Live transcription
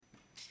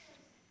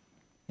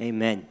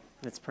Amen.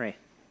 Let's pray.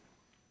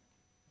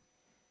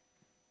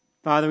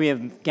 Father, we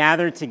have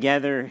gathered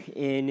together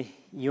in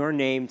your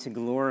name to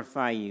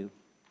glorify you,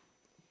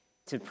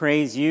 to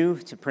praise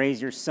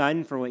your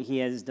Son for what he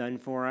has done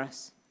for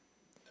us.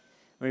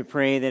 We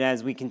pray that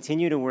as we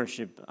continue to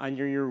worship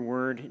under your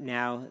word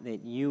now,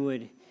 that you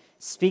would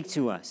speak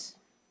to us.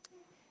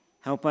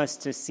 Help us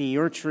to see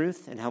your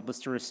truth and help us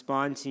to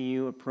respond to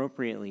you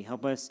appropriately.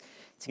 Help us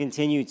to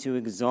continue to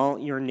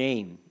exalt your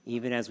name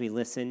even as we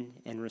listen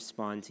and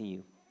respond to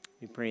you.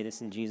 We pray this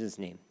in Jesus'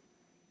 name.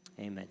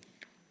 Amen.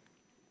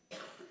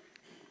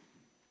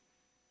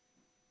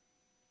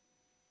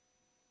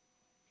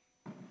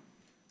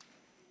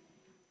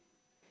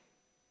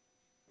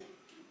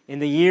 In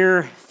the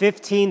year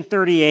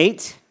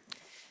 1538,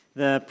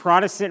 the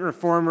Protestant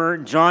reformer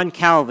John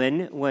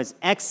Calvin was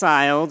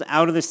exiled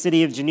out of the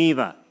city of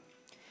Geneva,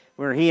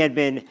 where he had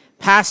been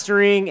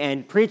pastoring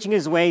and preaching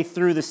his way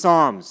through the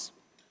Psalms.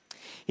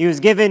 He was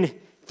given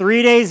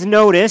 3 days'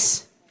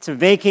 notice to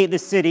vacate the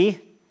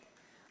city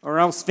or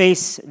else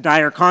face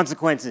dire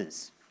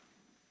consequences.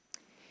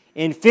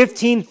 In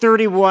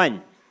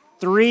 1531,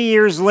 3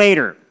 years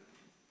later,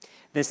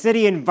 the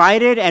city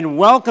invited and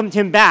welcomed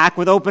him back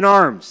with open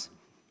arms.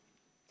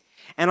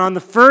 And on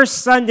the first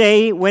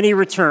Sunday when he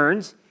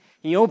returned,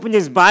 he opened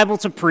his Bible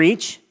to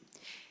preach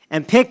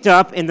and picked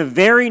up in the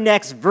very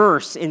next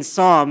verse in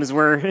Psalms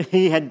where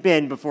he had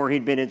been before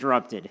he'd been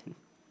interrupted.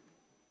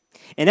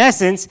 In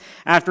essence,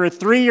 after a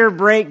 3-year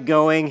break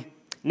going,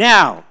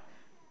 now,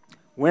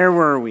 where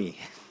were we?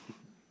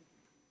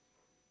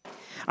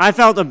 I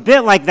felt a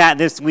bit like that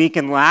this week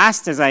and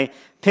last as I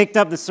picked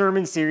up the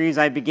sermon series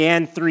I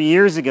began 3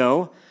 years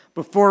ago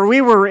before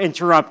we were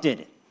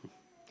interrupted.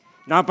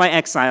 Not by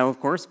exile, of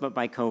course, but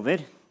by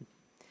COVID.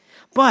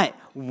 But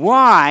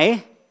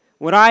why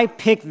would I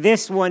pick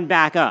this one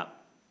back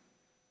up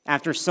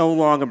after so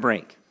long a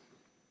break?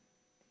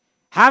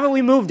 Haven't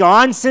we moved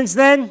on since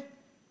then?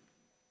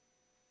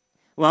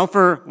 Well,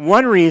 for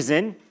one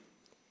reason,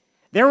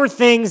 there were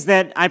things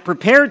that I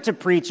prepared to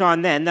preach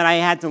on then that I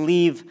had to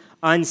leave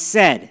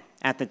unsaid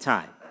at the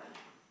time.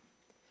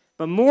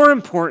 But more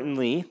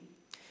importantly,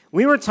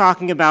 we were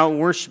talking about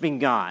worshiping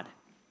God,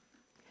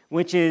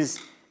 which is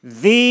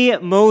the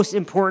most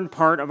important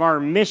part of our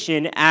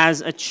mission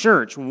as a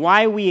church,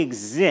 why we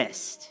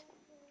exist.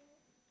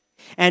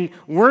 And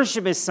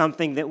worship is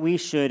something that we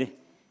should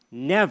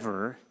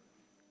never,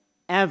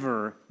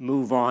 ever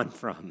move on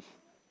from.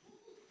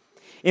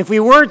 If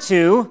we were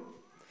to,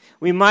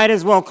 we might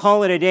as well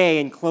call it a day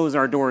and close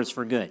our doors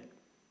for good.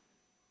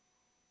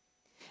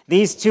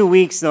 These 2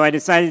 weeks, though, I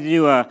decided to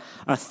do a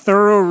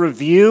thorough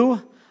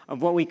review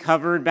of what we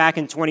covered back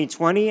in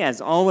 2020, as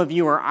all of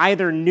you are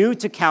either new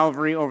to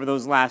Calvary over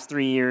those last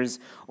 3 years,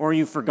 or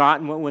you've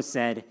forgotten what was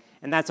said,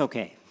 and that's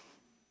okay.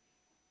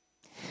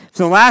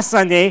 So last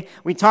Sunday,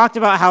 we talked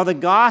about how the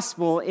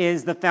gospel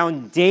is the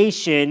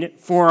foundation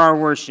for our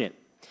worship.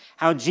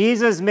 How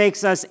Jesus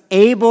makes us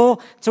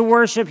able to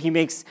worship. He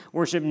makes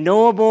worship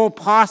knowable,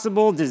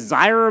 possible,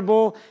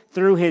 desirable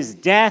through his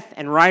death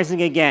and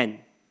rising again.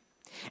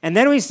 And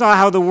then we saw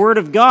how the Word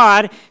of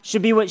God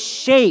should be what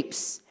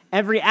shapes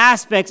every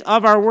aspect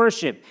of our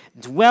worship,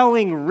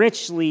 dwelling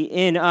richly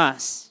in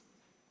us.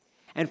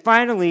 And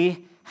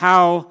finally,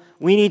 how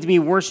we need to be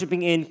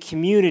worshiping in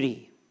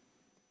community,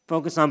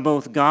 focus on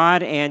both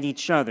God and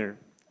each other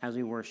as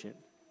we worship.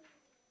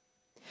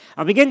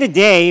 I'll begin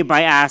today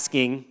by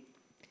asking,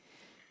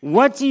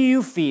 what do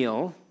you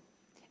feel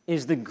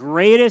is the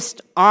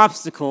greatest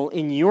obstacle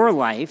in your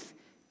life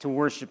to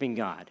worshiping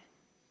God?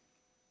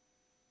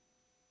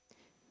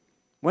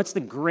 What's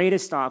the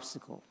greatest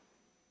obstacle?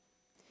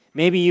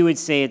 Maybe you would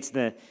say it's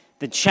the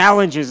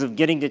challenges of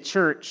getting to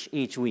church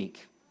each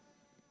week.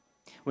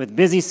 With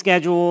busy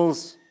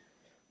schedules,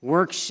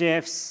 work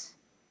shifts,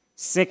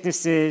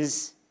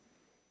 sicknesses,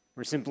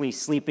 or simply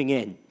sleeping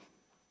in.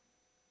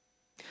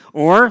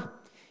 Or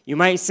you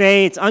might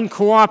say it's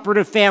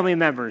uncooperative family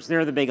members.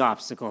 They're the big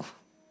obstacle.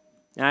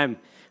 I'm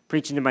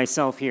preaching to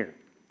myself here.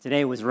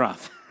 Today was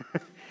rough.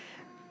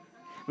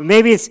 But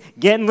maybe it's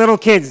getting little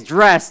kids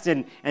dressed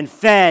and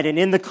fed and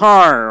in the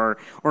car,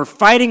 or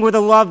fighting with a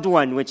loved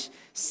one, which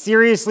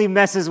seriously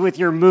messes with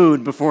your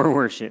mood before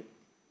worship.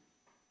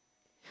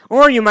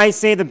 Or you might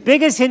say the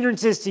biggest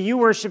hindrances to you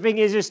worshiping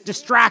is just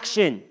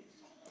distraction.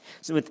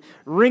 So with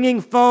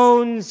ringing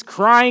phones,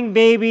 crying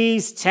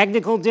babies,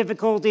 technical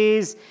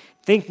difficulties,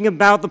 thinking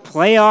about the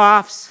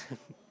playoffs.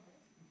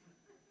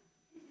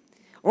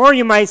 Or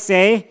you might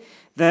say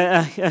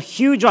a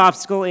huge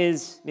obstacle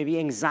is maybe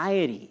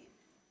anxiety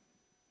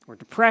or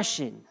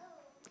depression,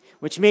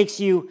 which makes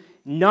you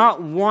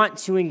not want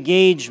to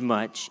engage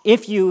much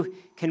if you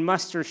can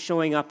muster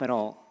showing up at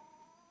all.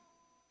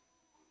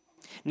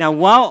 Now,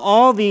 while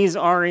all these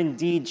are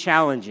indeed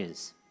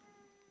challenges,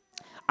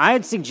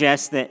 I'd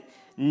suggest that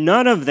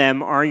none of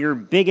them are your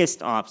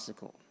biggest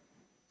obstacle.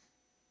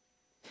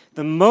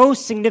 The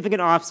most significant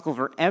obstacle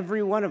for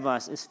every one of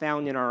us is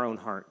found in our own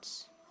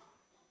hearts.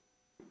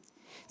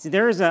 See,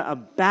 there is a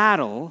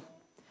battle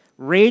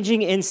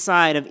raging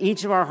inside of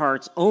each of our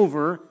hearts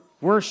over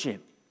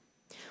worship.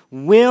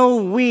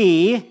 Will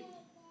we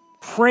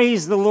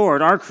praise the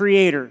Lord, our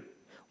Creator?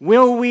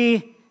 Will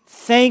we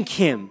thank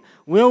Him?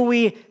 Will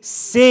we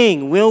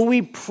sing? Will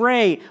we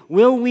pray?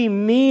 Will we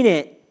mean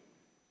it?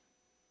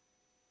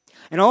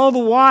 And all the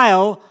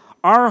while,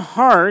 our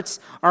hearts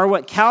are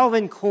what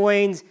Calvin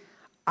coins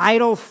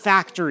idol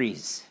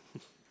factories,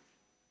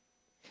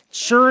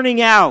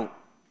 churning out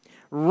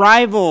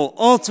rival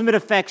ultimate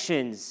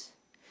affections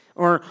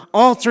or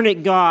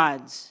alternate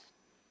gods.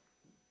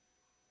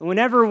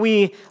 Whenever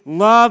we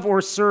love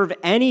or serve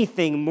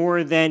anything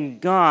more than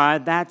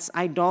God, that's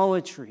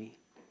idolatry.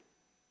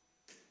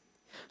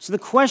 So the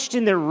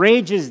question that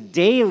rages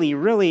daily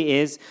really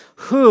is,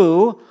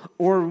 who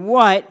or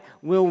what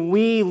will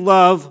we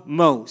love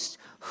most?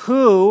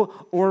 Who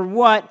or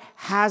what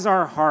has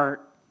our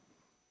heart?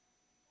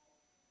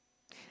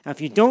 Now, if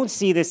you don't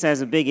see this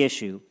as a big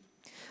issue,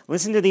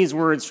 listen to these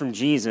words from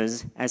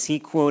Jesus as he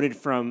quoted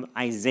from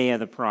Isaiah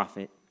the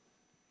prophet.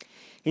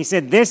 He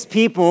said, "This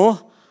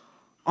people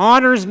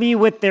honors me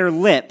with their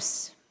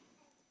lips,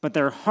 but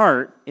their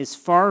heart is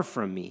far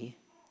from me.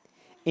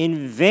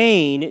 In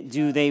vain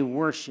do they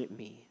worship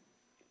me."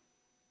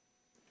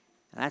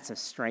 Now, that's a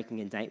striking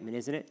indictment,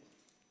 isn't it?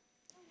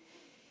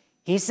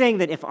 He's saying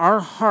that if our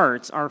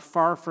hearts are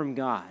far from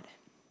God,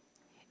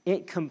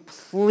 it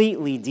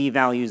completely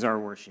devalues our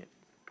worship,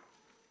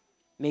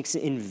 makes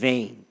it in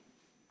vain.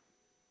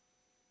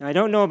 Now, I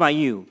don't know about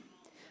you,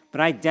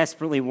 but I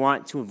desperately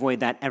want to avoid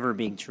that ever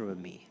being true of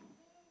me.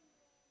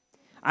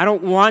 I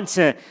don't want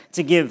to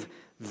give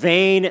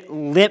vain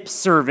lip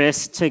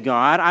service to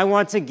God. I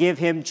want to give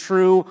Him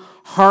true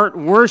heart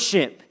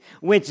worship,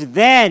 which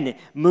then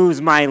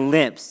moves my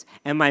lips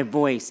and my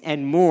voice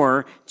and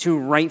more to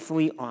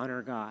rightfully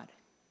honor God.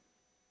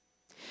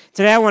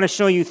 Today I want to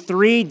show you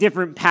 3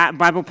 different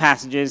Bible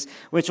passages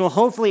which will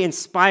hopefully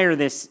inspire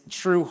this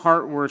true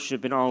heart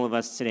worship in all of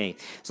us today.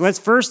 So let's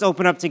first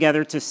open up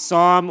together to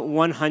Psalm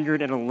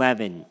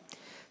 111.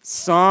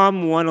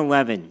 Psalm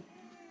 111.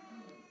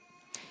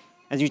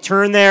 As you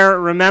turn there,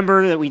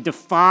 remember that we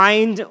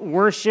defined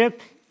worship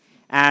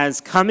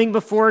as coming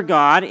before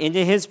God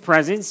into His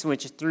presence,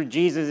 which through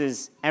Jesus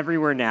is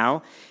everywhere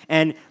now,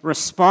 and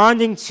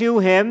responding to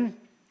Him,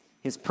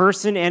 His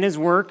person and His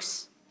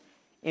works,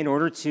 in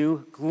order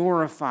to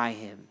glorify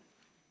Him.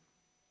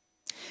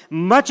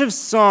 Much of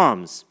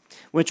Psalms,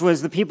 which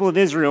was the people of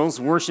Israel's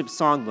worship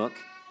songbook,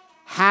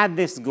 had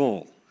this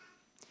goal.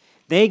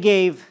 They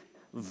gave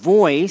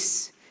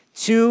voice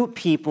to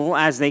people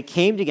as they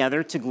came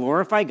together to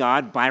glorify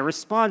God by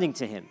responding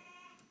to Him,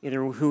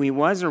 either who He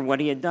was or what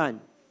He had done.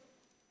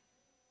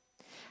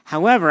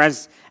 However,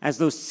 as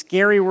those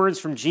scary words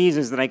from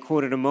Jesus that I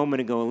quoted a moment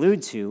ago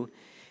allude to,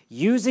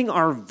 using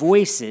our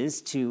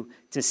voices to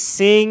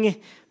sing,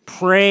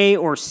 pray,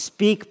 or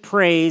speak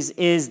praise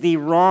is the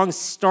wrong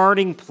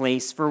starting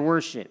place for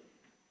worship.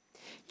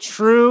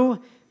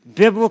 True,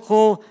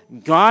 biblical,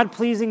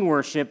 God-pleasing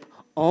worship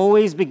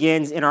always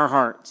begins in our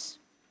hearts.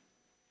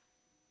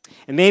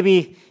 And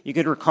maybe you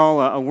could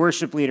recall a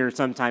worship leader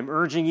sometime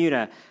urging you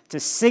to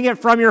sing it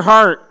from your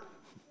heart.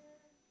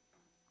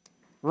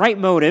 Right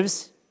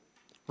motives,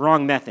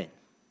 wrong method.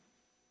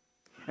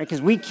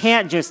 Because we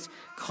can't just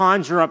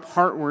conjure up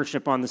heart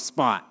worship on the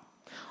spot.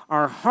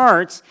 Our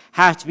hearts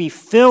have to be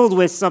filled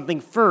with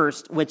something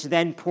first, which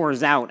then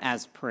pours out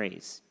as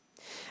praise.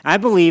 I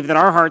believe that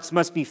our hearts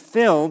must be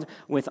filled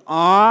with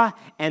awe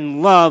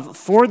and love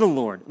for the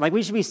Lord. Like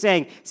we should be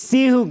saying,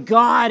 see who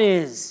God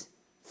is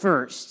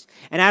first.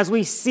 And as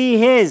we see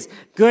His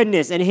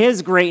goodness and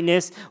His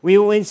greatness, we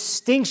will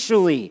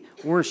instinctually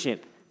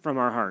worship from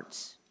our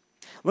hearts.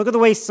 Look at the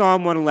way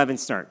Psalm 111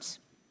 starts.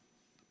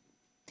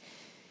 It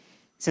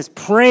says,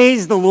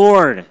 "Praise the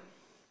Lord.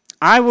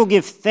 I will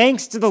give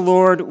thanks to the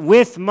Lord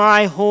with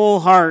my whole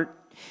heart,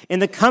 in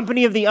the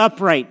company of the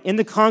upright, in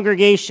the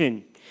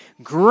congregation.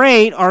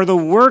 Great are the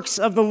works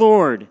of the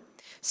Lord,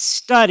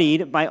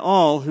 studied by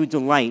all who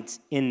delight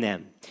in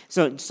them."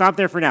 So stop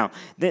there for now.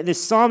 The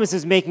psalmist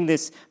is making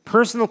this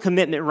personal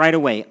commitment right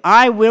away.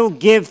 I will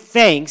give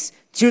thanks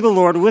to the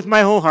Lord with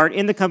my whole heart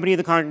in the company of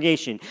the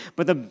congregation.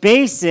 But the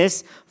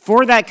basis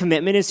for that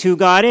commitment is who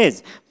God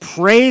is.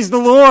 Praise the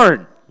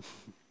Lord.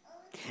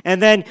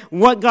 And then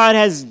what God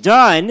has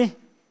done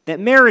that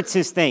merits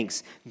His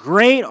thanks.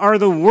 Great are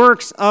the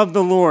works of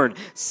the Lord,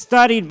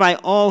 studied by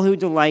all who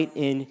delight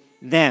in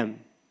them.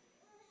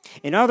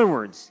 In other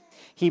words,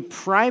 He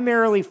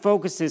primarily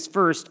focuses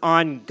first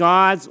on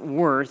God's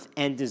worth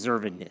and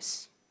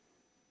deservedness.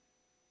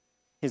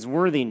 His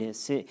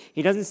worthiness.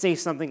 He doesn't say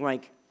something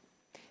like,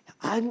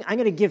 I'm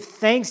going to give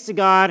thanks to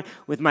God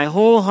with my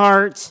whole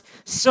heart,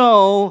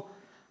 so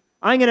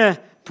I'm going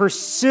to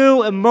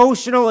pursue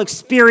emotional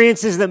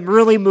experiences that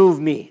really move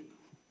me.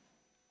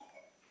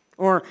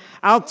 Or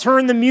I'll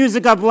turn the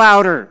music up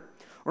louder,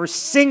 or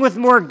sing with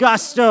more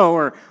gusto,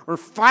 or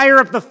fire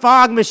up the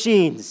fog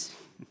machines.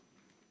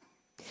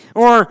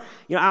 Or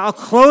I'll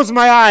close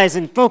my eyes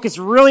and focus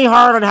really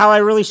hard on how I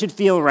really should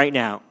feel right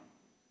now.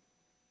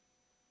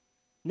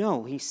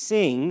 No, he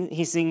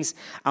sings,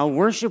 I'll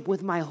worship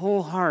with my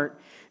whole heart.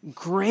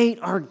 Great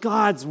are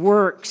God's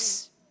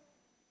works.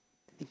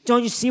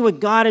 Don't you see what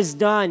God has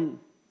done?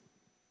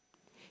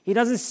 He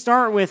doesn't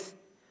start with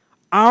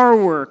our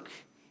work.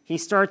 He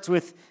starts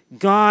with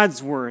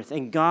God's worth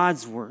and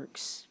God's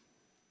works.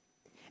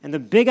 And the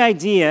big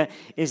idea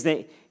is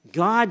that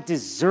God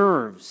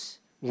deserves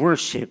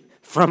worship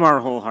from our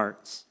whole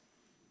hearts.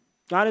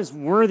 God is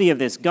worthy of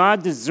this.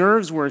 God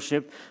deserves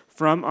worship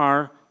from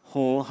our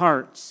whole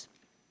hearts.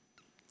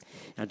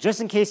 Now,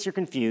 just in case you're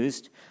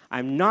confused,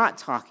 I'm not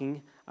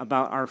talking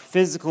about our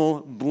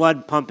physical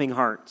blood-pumping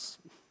hearts.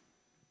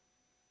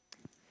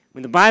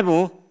 When the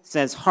Bible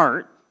says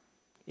heart,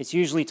 it's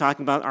usually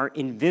talking about our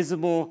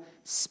invisible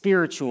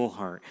spiritual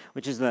heart,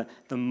 which is the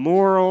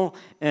moral,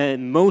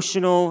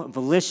 emotional,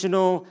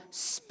 volitional,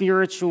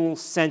 spiritual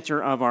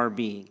center of our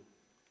being.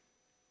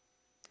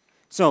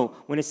 So,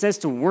 when it says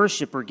to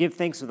worship or give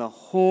thanks with a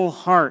whole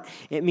heart,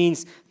 it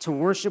means to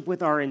worship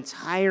with our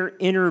entire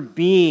inner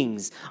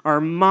beings, our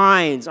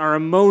minds, our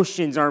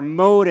emotions, our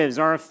motives,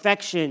 our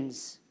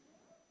affections.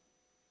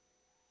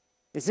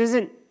 This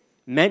isn't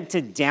meant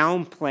to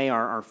downplay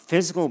our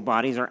physical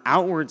bodies, our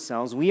outward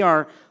selves. We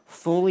are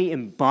fully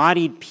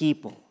embodied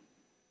people.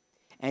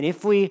 And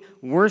if we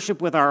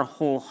worship with our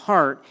whole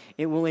heart,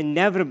 it will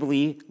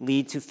inevitably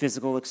lead to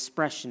physical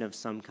expression of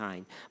some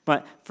kind.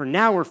 But for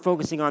now, we're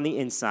focusing on the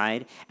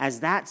inside, as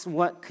that's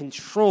what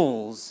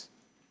controls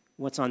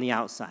what's on the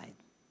outside.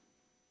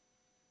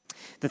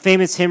 The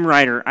famous hymn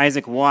writer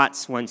Isaac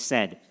Watts once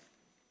said,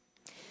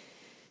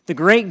 "The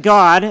great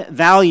God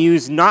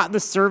values not the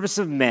service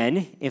of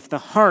men if the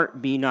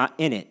heart be not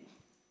in it.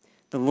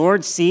 The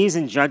Lord sees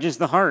and judges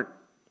the heart.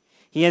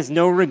 He has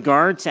no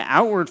regard to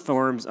outward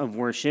forms of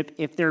worship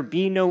if there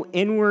be no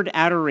inward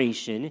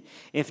adoration,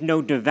 if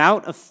no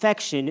devout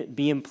affection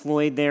be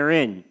employed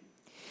therein.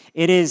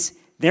 It is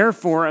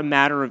therefore a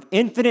matter of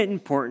infinite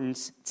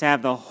importance to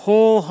have the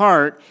whole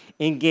heart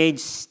engaged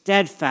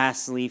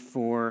steadfastly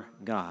for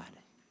God."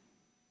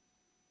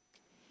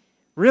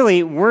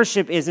 Really,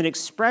 worship is an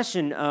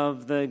expression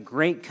of the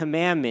great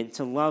commandment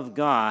to love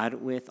God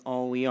with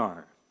all we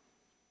are.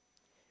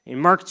 In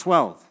Mark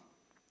 12,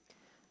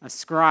 a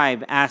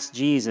scribe asked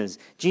Jesus,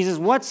 "Jesus,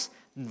 what's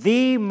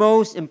the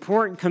most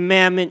important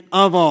commandment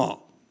of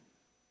all?"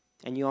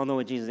 And you all know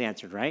what Jesus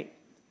answered, right?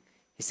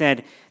 He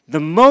said, "The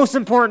most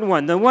important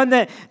one, the one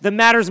that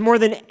matters more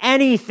than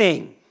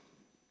anything,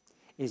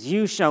 is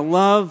you shall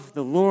love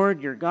the Lord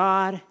your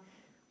God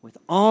with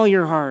all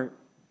your heart,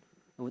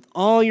 and with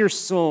all your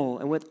soul,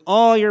 and with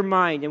all your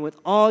mind, and with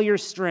all your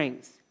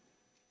strength."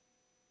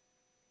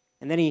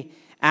 And then he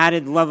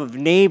added love of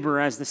neighbor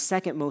as the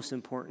second most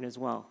important as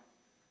well.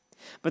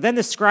 But then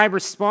the scribe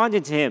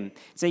responded to him,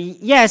 saying,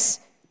 "Yes,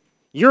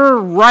 you're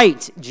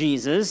right,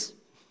 Jesus."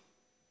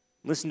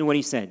 Listen to what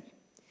he said.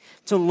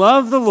 "To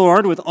love the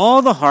Lord with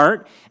all the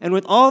heart, and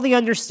with all the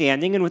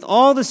understanding, and with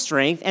all the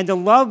strength, and to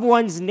love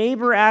one's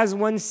neighbor as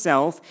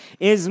oneself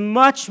is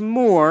much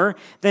more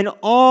than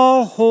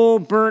all whole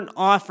burnt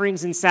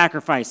offerings and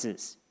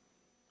sacrifices."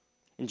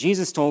 And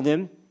Jesus told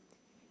him,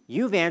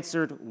 "You've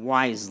answered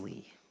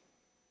wisely."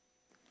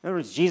 In other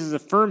words, Jesus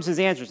affirms his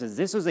answer, says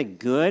this was a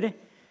good,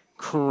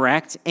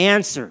 correct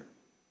answer.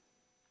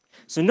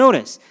 So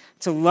notice,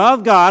 to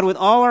love God with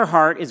all our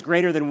heart is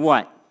greater than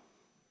what?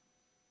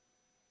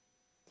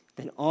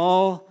 Than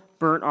all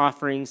burnt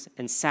offerings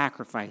and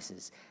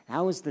sacrifices. That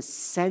was the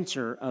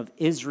center of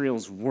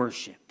Israel's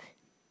worship.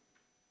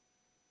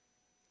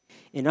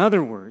 In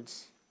other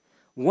words,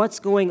 what's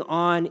going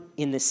on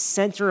in the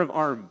center of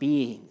our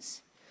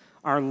beings,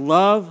 our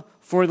love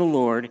for the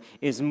Lord,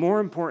 is more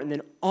important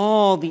than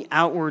all the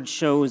outward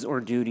shows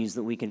or duties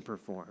that we can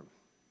perform.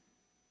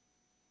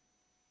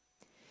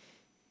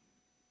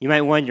 You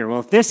might wonder,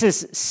 well, if this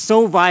is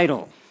so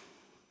vital,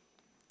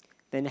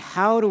 then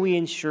how do we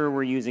ensure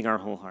we're using our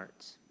whole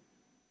hearts?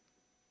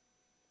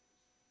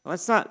 Well,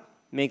 let's not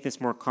make this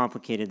more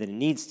complicated than it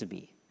needs to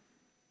be.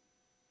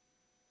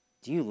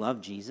 Do you love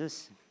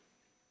Jesus?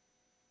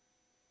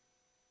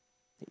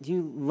 Do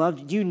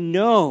you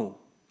know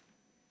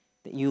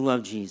that you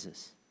love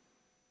Jesus?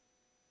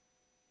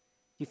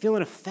 Do you feel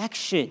an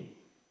affection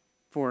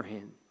for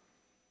him?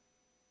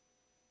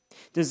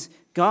 Does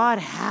God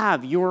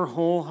have your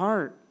whole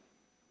heart?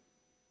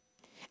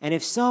 And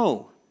if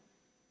so,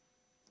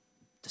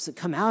 does it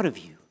come out of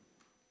you?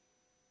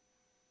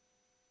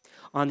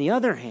 On the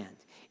other hand,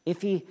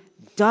 if he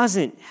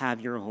doesn't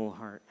have your whole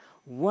heart,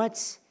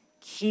 what's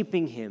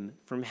keeping him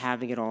from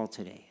having it all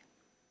today?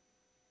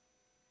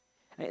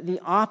 The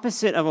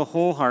opposite of a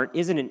whole heart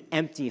isn't an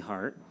empty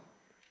heart.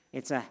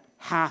 It's a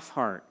half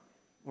heart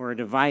or a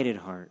divided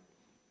heart.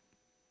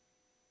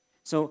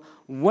 So,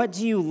 what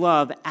do you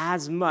love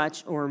as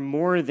much or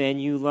more than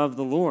you love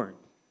the Lord?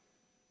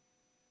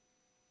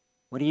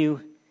 What do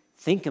you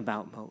think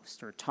about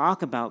most, or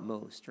talk about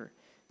most, or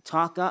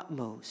talk up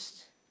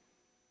most?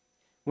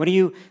 What do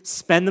you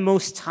spend the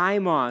most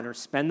time on, or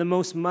spend the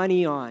most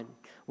money on?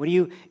 What do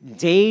you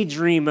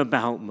daydream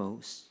about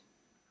most?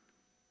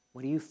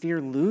 What do you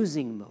fear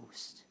losing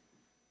most?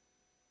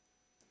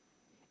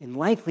 In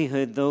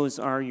likelihood, those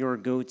are your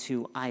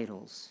go-to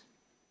idols,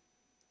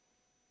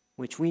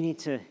 which we need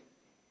to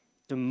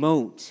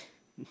demote,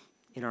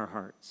 in our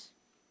hearts.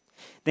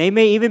 They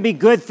may even be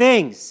good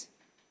things,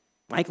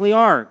 likely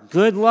are,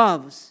 good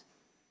loves,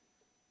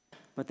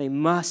 but they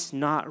must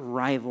not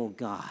rival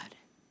God.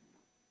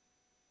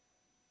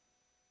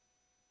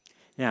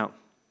 Now,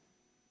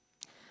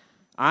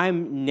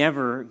 I'm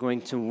never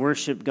going to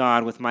worship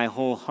God with my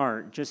whole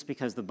heart just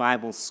because the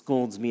Bible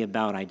scolds me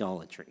about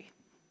idolatry.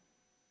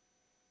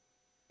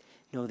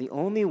 No, the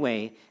only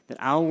way that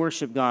I'll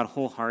worship God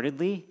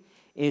wholeheartedly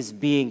is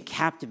being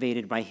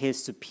captivated by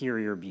his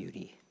superior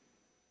beauty.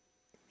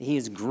 He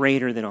is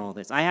greater than all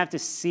this. I have to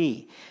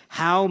see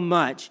how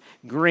much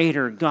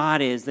greater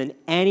God is than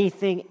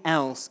anything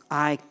else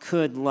I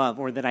could love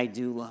or that I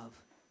do love.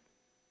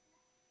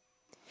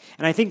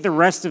 And I think the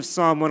rest of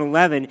Psalm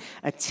 111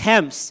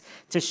 attempts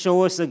to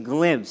show us a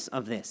glimpse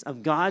of this,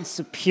 of God's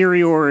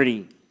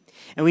superiority.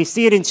 And we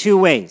see it in two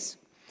ways.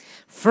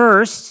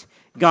 First,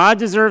 God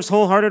deserves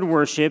wholehearted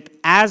worship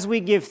as we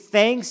give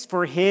thanks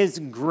for his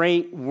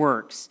great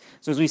works.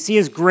 So as we see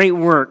his great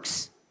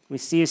works, we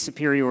see his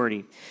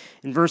superiority.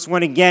 In verse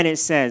 1 again it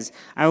says,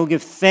 I will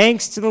give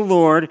thanks to the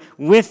Lord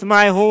with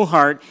my whole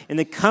heart in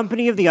the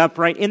company of the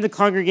upright in the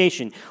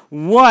congregation.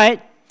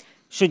 What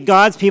should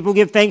God's people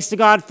give thanks to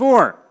God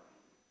for?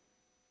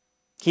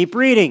 Keep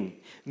reading.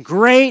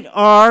 Great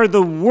are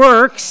the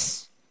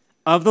works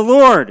of the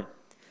Lord,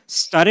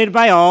 studied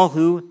by all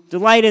who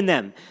delight in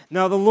them.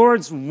 Now, the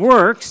Lord's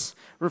works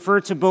refer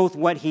to both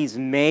what he's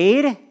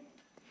made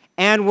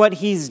and what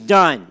he's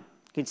done.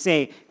 You could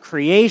say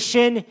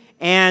creation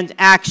and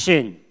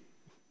action.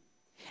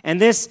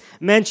 And this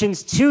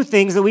mentions two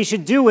things that we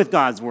should do with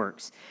God's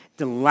works: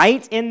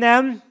 delight in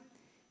them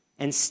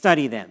and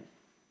study them.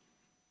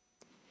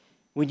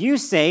 Would you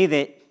say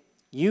that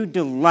you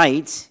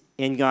delight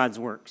in God's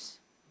works?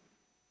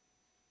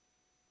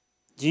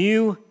 Do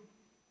you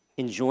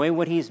enjoy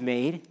what he's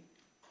made?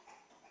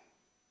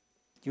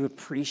 Do you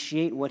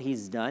appreciate what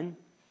he's done?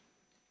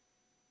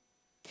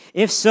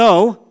 If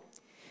so,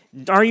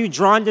 are you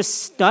drawn to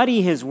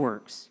study his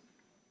works,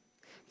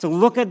 to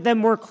look at them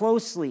more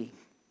closely?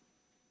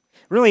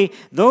 Really,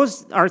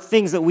 those are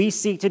things that we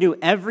seek to do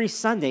every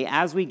Sunday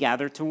as we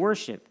gather to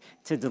worship,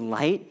 to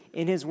delight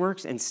in his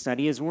works and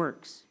study his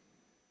works.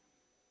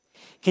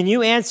 Can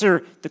you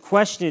answer the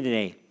question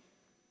today?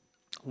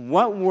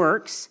 What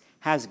works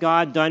has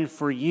God done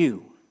for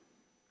you?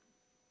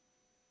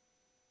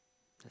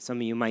 Some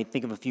of you might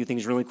think of a few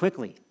things really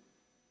quickly.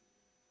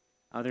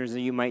 Others of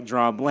you might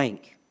draw a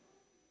blank.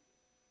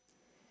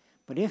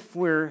 But if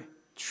we're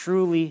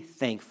truly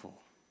thankful,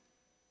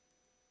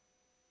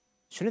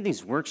 shouldn't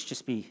these works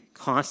just be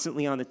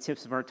constantly on the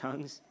tips of our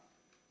tongues?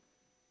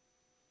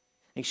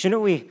 Like,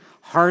 shouldn't we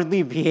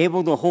hardly be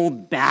able to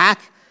hold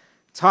back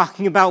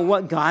talking about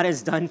what God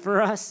has done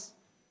for us?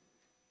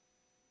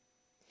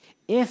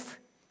 If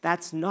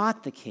that's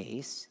not the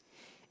case,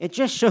 it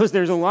just shows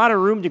there's a lot of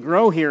room to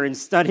grow here in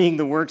studying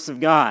the works of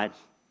God.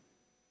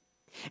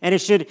 And it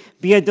should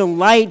be a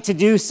delight to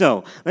do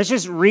so. Let's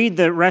just read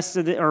the rest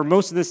of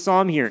most of the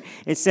psalm here.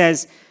 It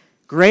says,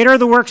 great are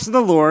the works of the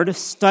Lord,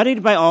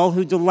 studied by all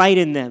who delight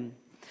in them.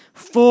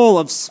 Full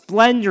of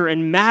splendor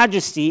and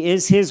majesty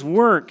is his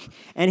work,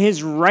 and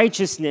his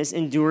righteousness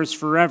endures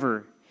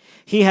forever.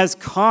 He has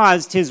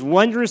caused his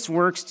wondrous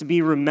works to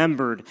be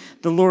remembered.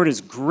 The Lord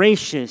is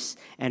gracious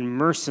and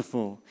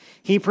merciful.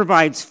 He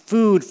provides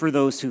food for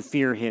those who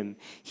fear him.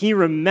 He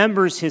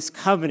remembers his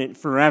covenant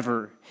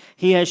forever.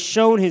 He has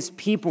shown his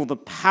people the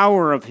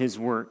power of his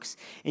works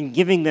in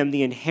giving them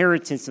the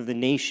inheritance of the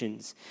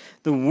nations.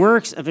 The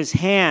works of his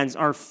hands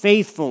are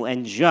faithful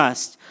and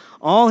just.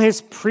 All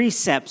his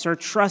precepts are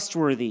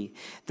trustworthy.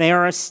 They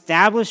are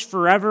established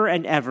forever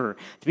and ever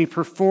to be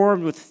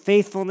performed with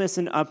faithfulness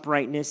and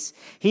uprightness.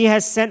 He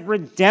has sent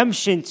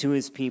redemption to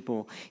his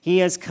people. He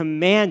has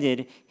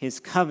commanded his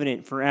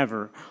covenant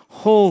forever.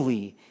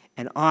 Holy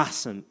and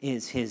awesome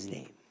is his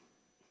name.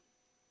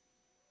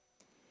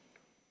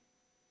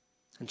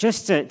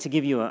 Just to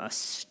give you a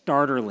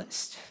starter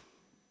list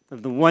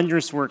of the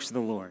wondrous works of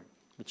the Lord,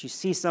 but you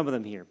see some of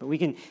them here, but we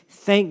can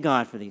thank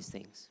God for these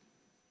things.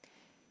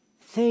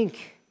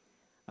 Think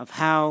of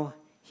how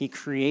he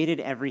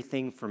created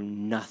everything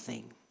from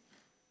nothing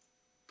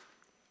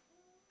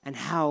and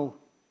how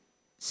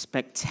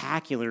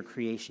spectacular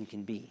creation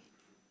can be.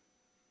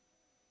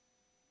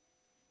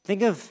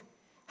 Think of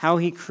how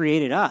he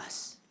created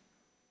us,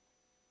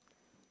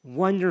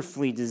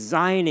 wonderfully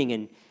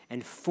designing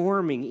and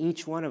forming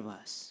each one of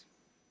us.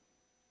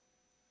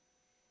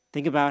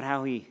 Think about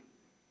how he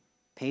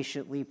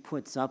patiently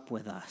puts up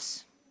with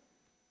us,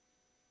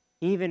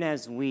 even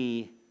as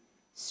we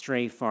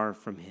stray far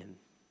from him.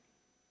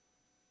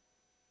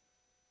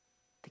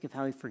 Think of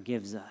how he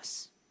forgives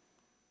us,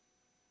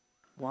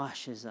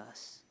 washes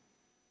us,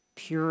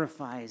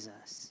 purifies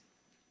us,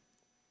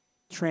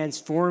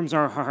 transforms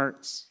our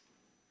hearts.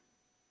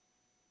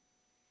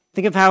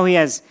 Think of how he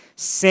has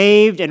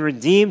saved and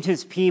redeemed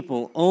his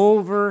people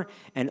over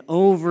and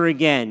over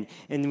again.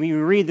 And we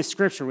read the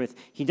scripture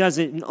he does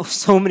it in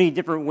so many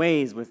different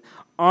ways, with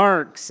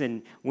arcs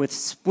and with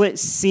split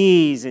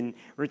seas and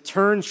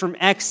returns from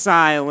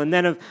exile, and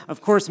then,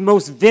 of course,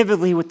 most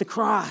vividly with the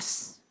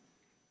cross.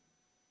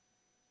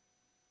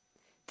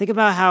 Think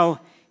about how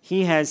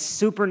he has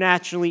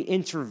supernaturally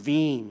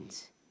intervened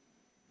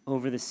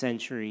over the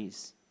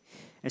centuries.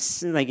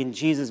 Like in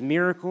Jesus'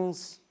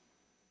 miracles,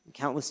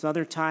 countless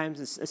other times,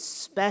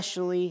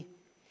 especially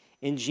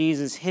in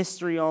Jesus'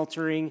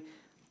 history-altering,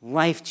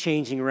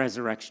 life-changing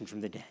resurrection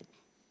from the dead.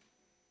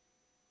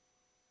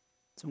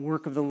 It's a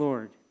work of the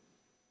Lord.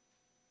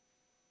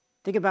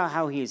 Think about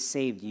how he has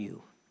saved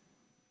you.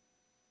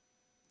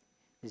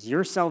 Because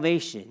your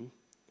salvation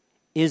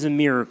is a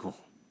miracle.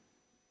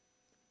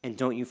 And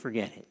don't you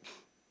forget it.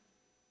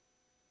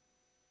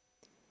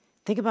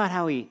 Think about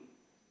how he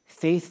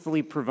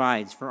faithfully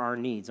provides for our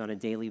needs on a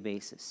daily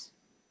basis.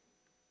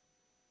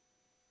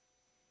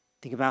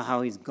 Think about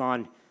how he's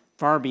gone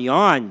far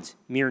beyond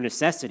mere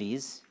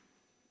necessities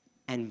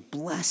and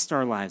blessed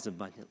our lives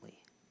abundantly.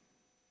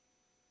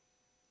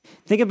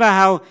 Think about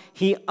how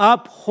he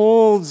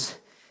upholds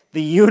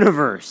the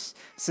universe,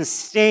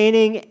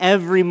 sustaining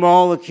every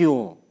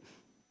molecule.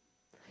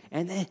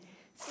 And then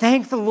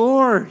thank the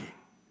Lord.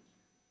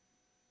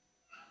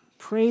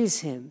 Praise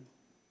him.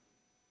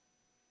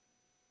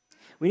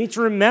 We need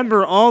to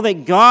remember all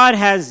that God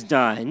has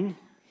done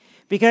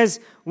because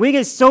we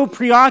get so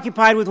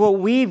preoccupied with what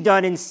we've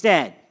done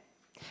instead.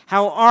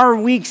 How our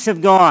weeks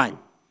have gone.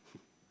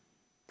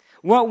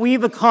 What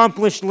we've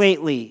accomplished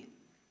lately.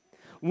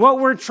 What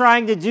we're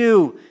trying to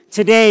do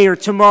today or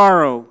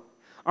tomorrow.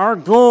 Our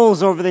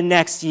goals over the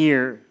next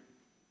year.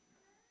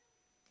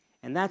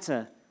 And that's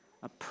a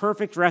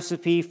perfect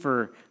recipe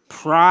for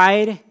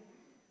pride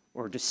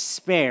or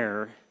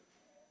despair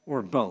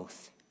or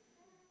both.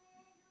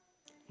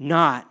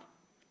 Not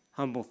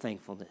humble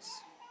thankfulness.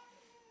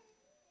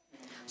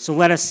 So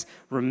let us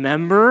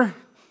remember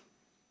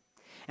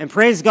and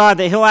praise God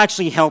that he'll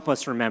actually help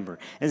us remember.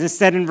 As it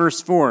said in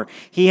verse 4,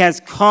 he has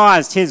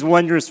caused his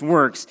wondrous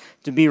works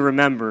to be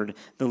remembered.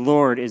 The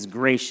Lord is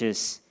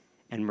gracious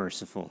and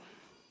merciful.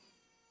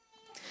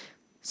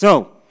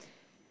 So,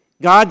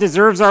 God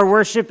deserves our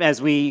worship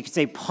as we, you could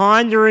say,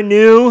 ponder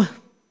anew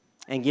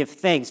and give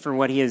thanks for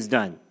what he has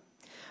done.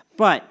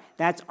 But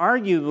that's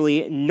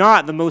arguably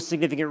not the most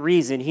significant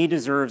reason he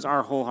deserves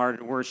our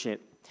wholehearted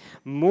worship.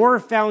 More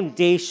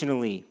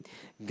foundationally,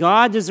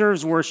 God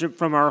deserves worship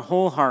from our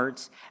whole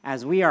hearts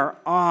as we are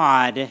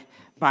awed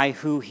by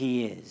who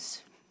he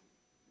is.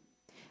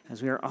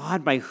 As we are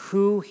awed by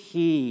who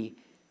he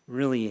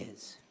really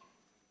is,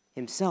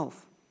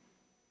 himself.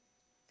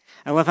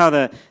 I love how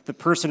the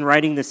person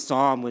writing this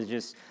psalm was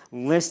just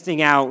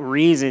listing out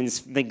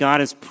reasons that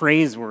God is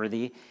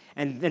praiseworthy,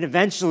 and then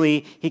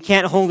eventually he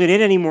can't hold it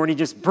in anymore and he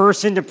just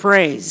bursts into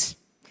praise.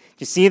 Do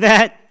you see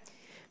that?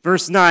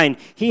 Verse 9,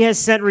 he has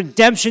sent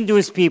redemption to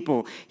his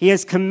people. He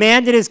has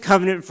commanded his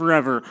covenant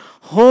forever.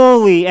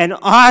 Holy and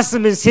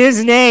awesome is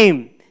his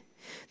name.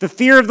 The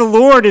fear of the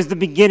Lord is the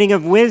beginning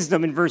of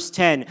wisdom, in verse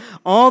 10.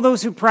 All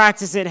those who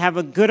practice it have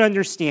a good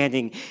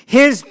understanding.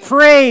 His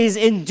praise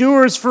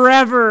endures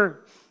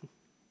forever.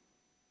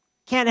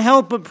 Can't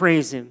help but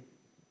praise him.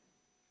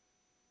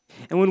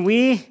 And when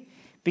we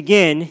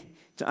begin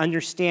to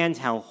understand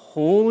how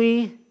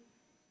holy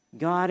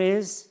God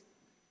is,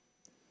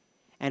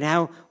 and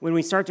how when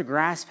we start to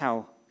grasp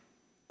how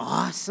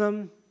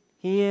awesome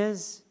he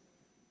is,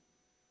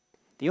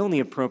 the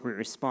only appropriate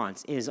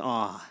response is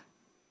awe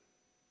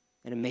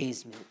and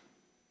amazement.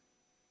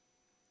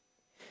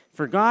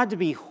 For God to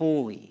be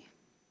holy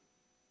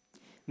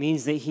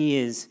means that he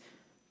is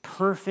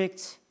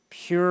perfect,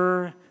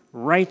 pure,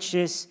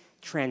 righteous,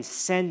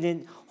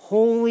 transcendent,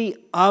 wholly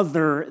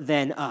other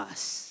than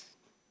us.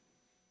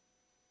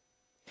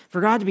 For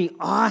God to be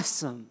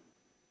awesome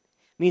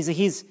means that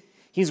he's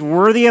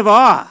worthy of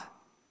awe.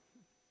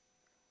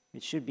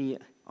 It should be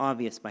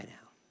obvious by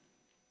now.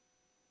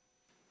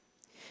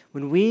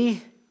 When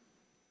we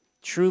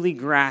truly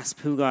grasp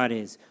who God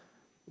is,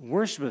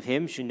 worship of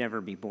him should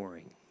never be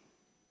boring.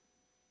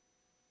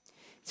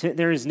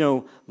 There is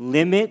no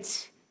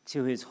limit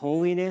to his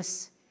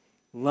holiness,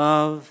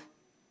 love,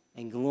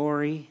 and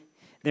glory.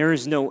 There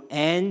is no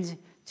end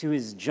to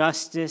his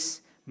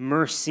justice,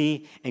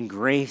 mercy, and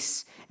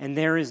grace. And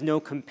there is no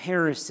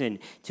comparison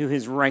to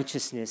his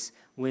righteousness,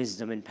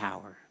 wisdom, and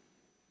power.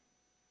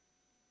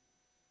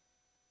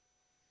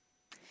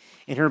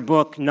 In her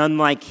book, None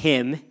Like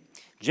Him,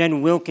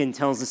 Jen Wilkin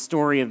tells the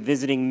story of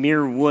visiting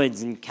Muir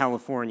Woods in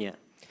California,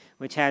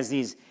 which has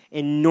these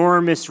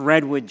enormous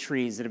redwood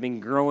trees that have been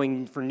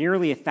growing for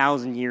nearly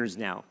 1,000 years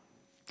now.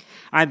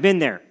 I've been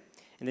there,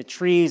 and the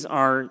trees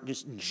are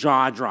just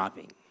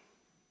jaw-dropping.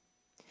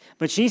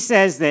 But she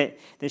says that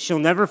she'll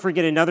never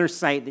forget another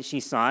sight that she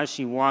saw as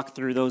she walked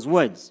through those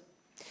woods.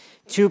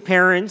 Two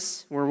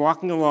parents were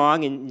walking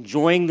along and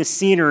enjoying the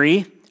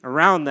scenery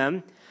around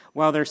them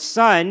while their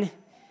son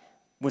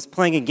was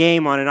playing a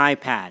game on an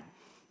iPad.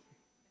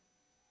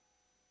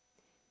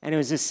 And it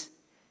was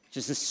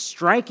just a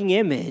striking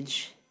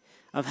image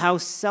of how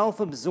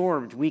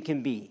self-absorbed we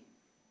can be.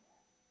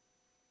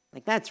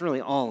 Like, that's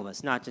really all of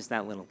us, not just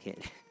that little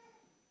kid.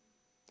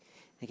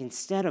 Like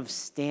instead of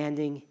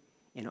standing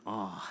in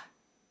awe.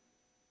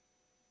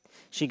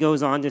 She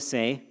goes on to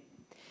say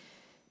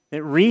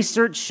that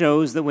research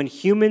shows that when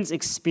humans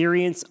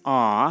experience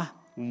awe,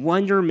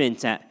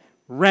 wonderment at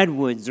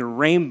redwoods or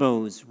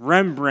rainbows,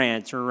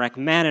 Rembrandt or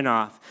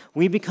Rachmaninoff,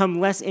 we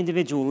become less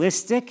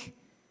individualistic,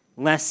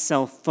 less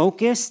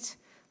self-focused,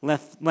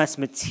 less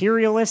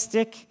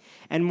materialistic,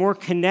 and more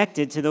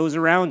connected to those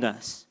around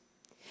us.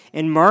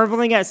 In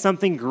marveling at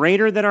something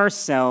greater than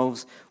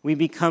ourselves, we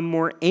become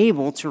more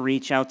able to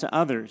reach out to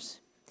others.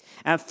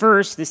 At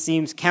first, this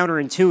seems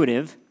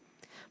counterintuitive,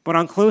 but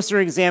on closer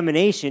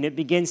examination, it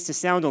begins to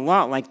sound a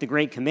lot like the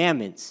Great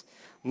Commandments.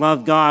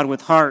 Love God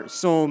with heart,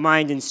 soul,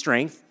 mind, and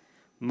strength.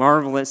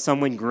 Marvel at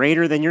someone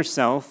greater than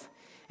yourself.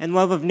 And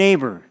love of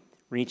neighbor.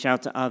 Reach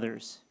out to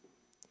others.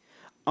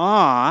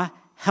 Awe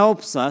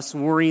helps us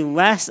worry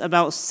less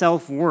about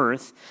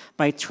self-worth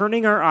by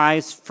turning our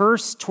eyes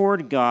first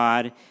toward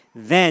God,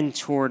 then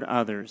toward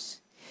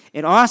others.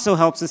 It also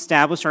helps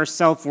establish our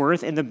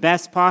self-worth in the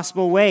best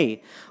possible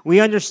way. We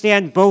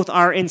understand both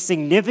our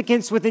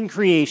insignificance within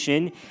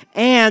creation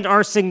and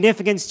our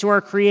significance to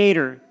our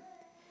Creator.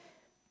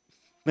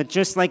 But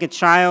just like a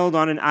child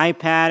on an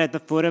iPad at the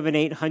foot of an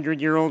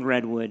 800-year-old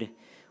redwood,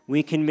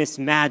 we can miss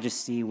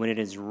majesty when it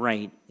is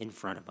right in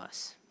front of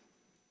us.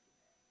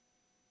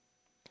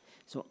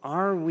 So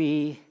are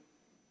we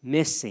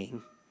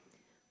missing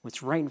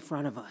what's right in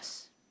front of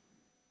us?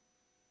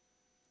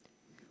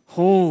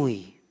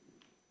 Holy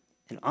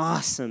and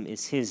awesome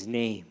is his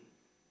name.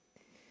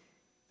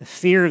 The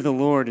fear of the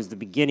Lord is the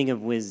beginning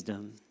of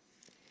wisdom.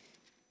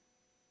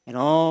 And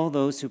all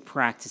those who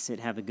practice it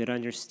have a good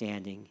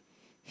understanding.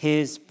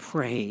 His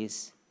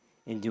praise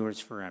endures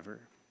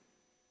forever.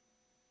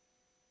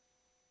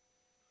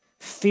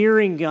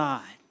 Fearing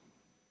God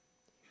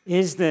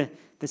is the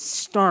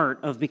start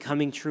of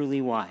becoming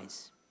truly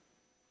wise.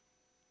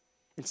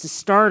 It's the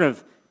start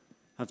of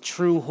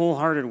true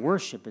wholehearted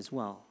worship as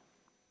well.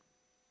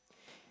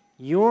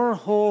 Your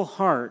whole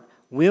heart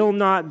will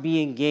not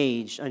be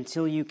engaged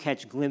until you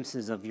catch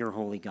glimpses of your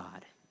holy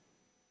God.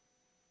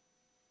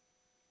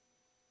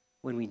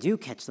 When we do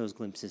catch those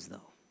glimpses,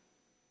 though,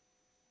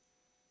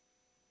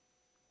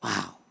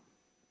 wow.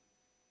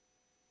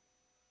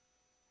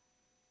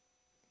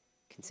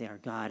 I can say our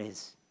God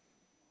is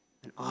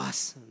an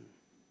awesome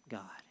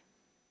God.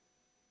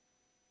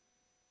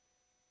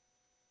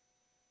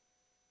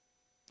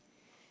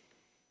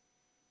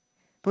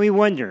 But we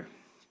wonder,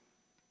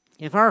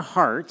 if our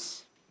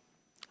hearts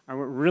are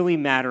what really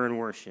matter in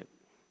worship,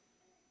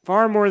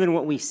 far more than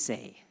what we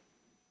say,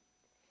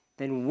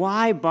 then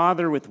why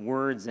bother with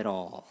words at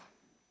all?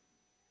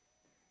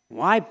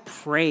 Why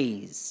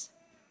praise?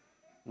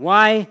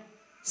 Why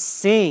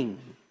sing?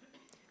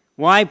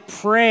 Why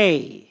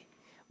pray?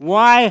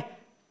 Why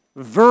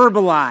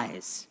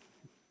verbalize?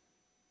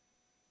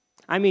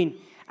 I mean,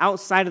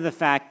 outside of the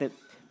fact that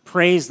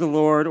praise the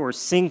Lord or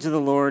sing to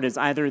the Lord is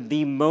either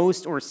the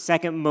most or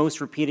second most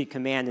repeated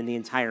command in the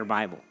entire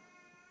Bible.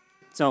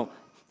 So,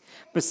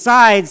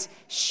 besides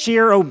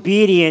sheer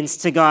obedience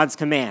to God's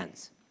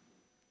commands,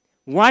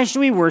 why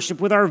should we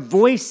worship with our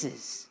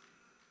voices?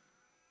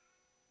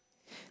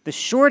 The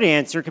short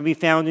answer can be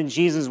found in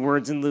Jesus'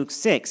 words in Luke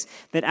 6,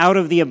 that out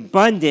of the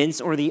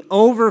abundance or the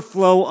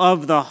overflow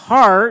of the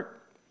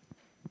heart,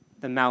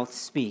 the mouth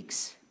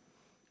speaks.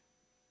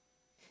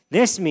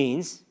 This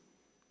means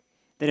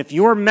that if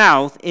your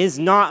mouth is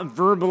not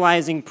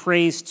verbalizing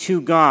praise to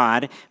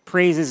God,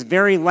 praise is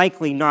very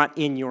likely not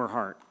in your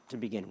heart to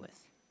begin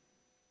with.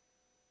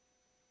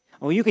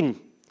 Oh, you can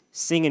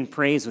sing and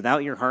praise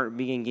without your heart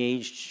being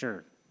engaged,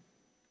 sure.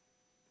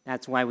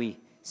 That's why we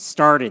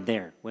started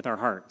there with our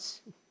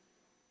hearts.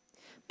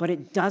 But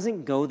it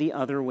doesn't go the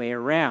other way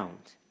around.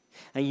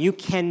 Now, you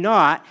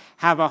cannot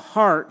have a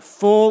heart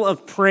full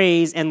of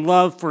praise and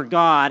love for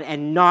God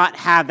and not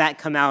have that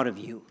come out of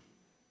you.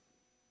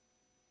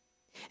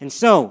 And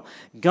so,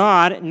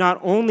 God not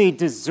only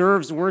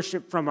deserves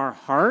worship from our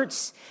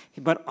hearts,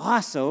 but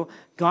also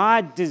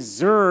God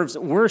deserves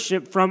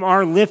worship from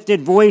our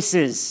lifted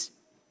voices.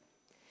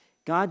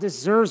 God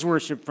deserves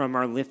worship from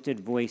our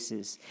lifted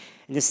voices.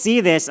 And to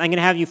see this, I'm going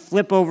to have you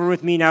flip over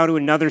with me now to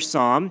another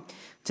psalm,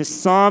 to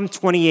Psalm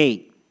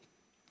 28.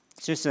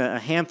 It's just a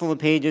handful of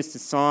pages to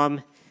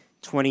Psalm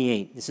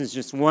 28. This is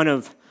just one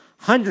of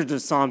hundreds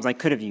of psalms I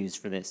could have used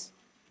for this.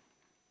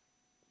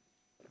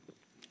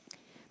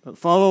 But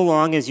follow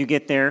along as you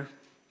get there.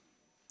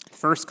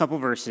 First couple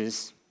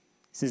verses.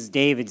 This is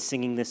David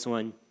singing this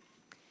one.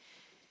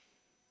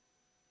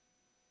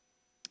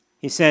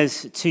 He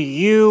says, "To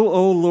you,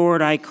 O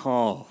Lord, I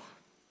call,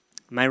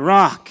 my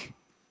rock,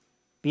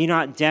 be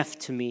not deaf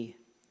to me,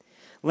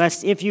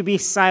 lest if you be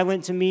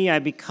silent to me, I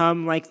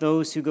become like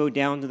those who go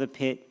down to the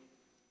pit.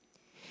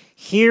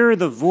 Hear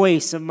the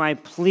voice of my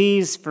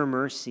pleas for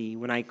mercy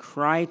when I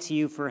cry to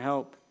you for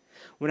help,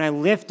 when I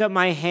lift up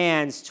my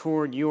hands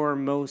toward your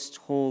most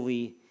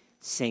holy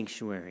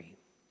sanctuary."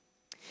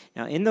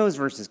 Now, in those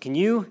verses, can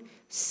you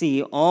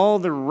see all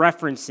the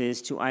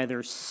references to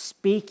either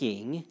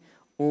speaking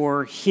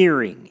or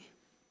hearing?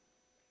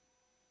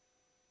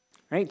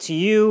 Right? To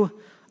you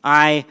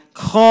I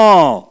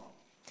call.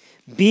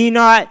 Be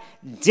not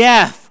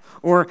deaf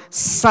or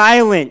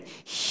silent.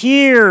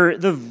 Hear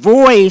the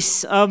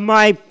voice of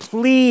my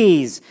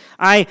pleas.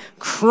 I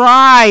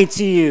cry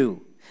to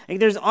you. Like,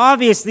 there's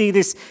obviously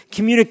this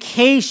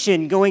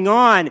communication going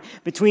on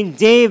between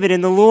David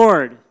and the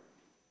Lord.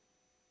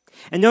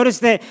 And notice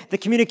that the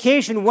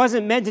communication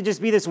wasn't meant to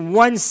just be this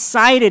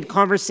one-sided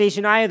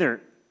conversation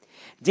either.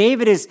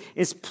 David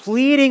is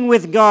pleading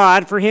with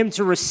God for him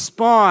to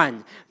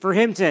respond, for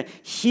him to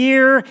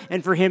hear,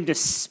 and for him to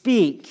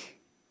speak,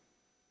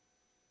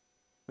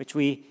 which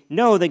we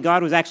know that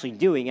God was actually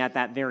doing at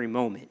that very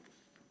moment.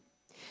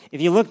 If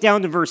you look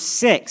down to verse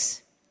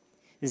 6,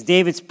 as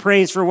David's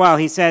prays for a while,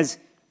 he says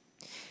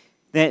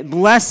that,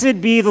 "Blessed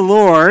be the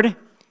Lord,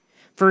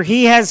 for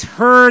he has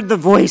heard the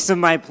voice of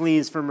my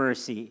pleas for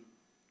mercy."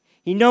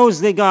 He knows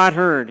that God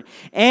heard.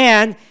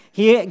 And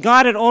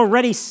God had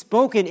already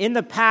spoken in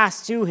the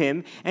past to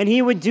him, and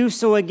he would do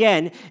so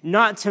again,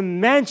 not to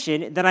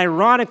mention that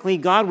ironically,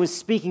 God was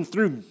speaking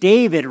through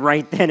David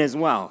right then as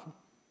well.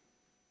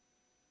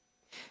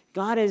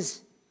 God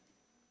is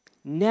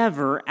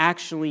never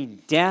actually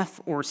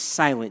deaf or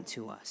silent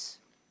to us.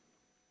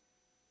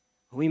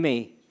 We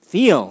may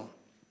feel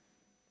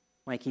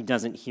like he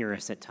doesn't hear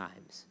us at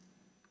times,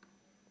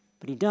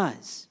 but he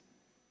does.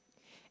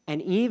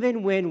 And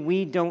even when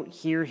we don't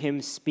hear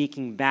him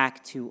speaking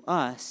back to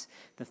us,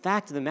 the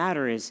fact of the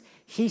matter is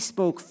he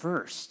spoke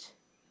first.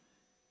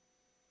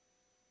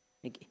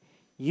 Like,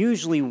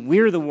 usually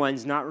we're the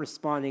ones not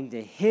responding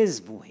to his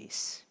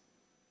voice,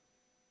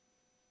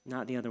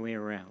 not the other way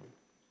around.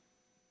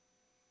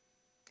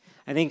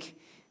 I think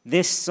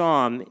this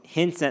psalm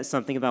hints at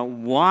something about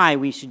why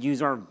we should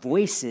use our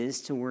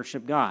voices to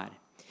worship God.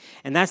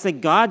 And that's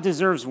that God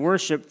deserves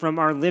worship from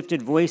our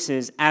lifted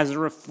voices as a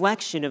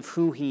reflection of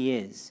who he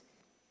is.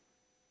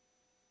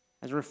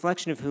 As a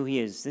reflection of who he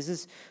is. This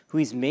is who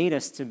he's made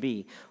us to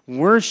be.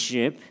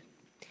 Worship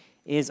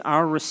is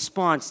our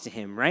response to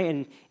him, right?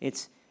 And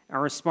it's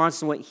our response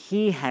to what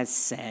he has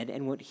said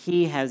and what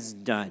he has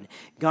done.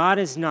 God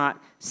is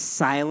not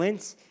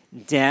silent,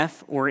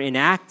 deaf, or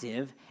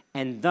inactive,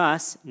 and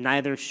thus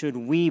neither should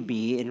we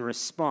be in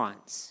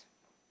response.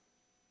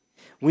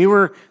 We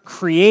were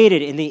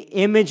created in the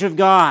image of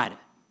God.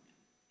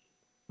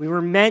 We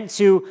were meant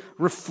to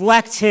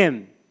reflect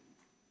him.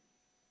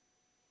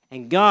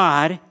 And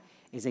God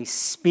is a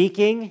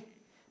speaking,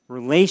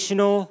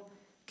 relational,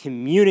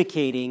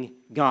 communicating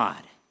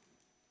God.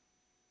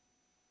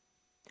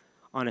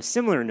 On a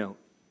similar note,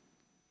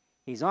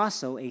 he's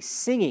also a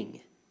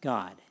singing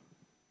God.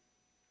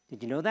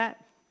 Did you know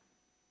that?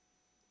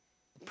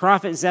 The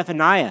prophet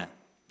Zephaniah,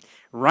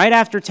 right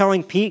after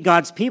telling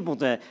God's people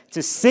to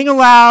sing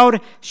aloud,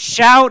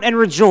 shout, and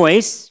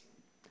rejoice,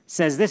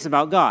 says this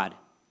about God.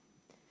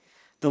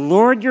 "The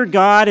Lord your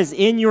God is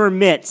in your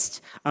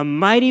midst, a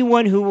mighty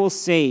one who will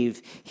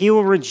save. He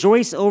will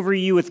rejoice over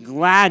you with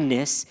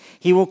gladness.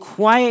 He will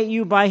quiet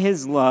you by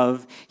his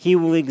love. He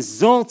will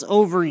exult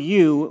over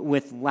you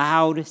with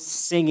loud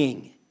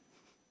singing."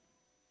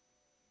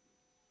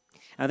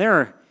 Now, there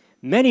are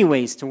many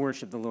ways to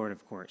worship the Lord,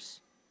 of course.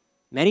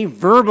 Many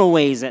verbal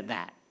ways at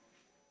that.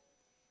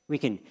 We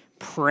can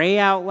pray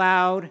out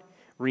loud,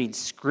 read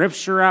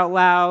scripture out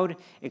loud,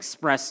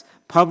 express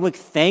public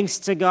thanks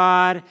to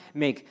God,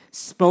 make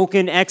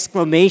spoken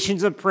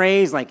exclamations of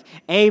praise like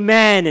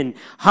amen and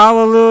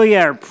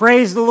hallelujah or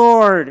praise the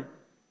Lord.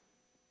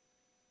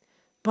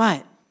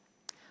 But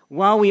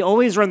while we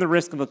always run the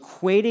risk of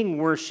equating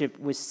worship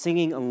with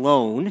singing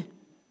alone,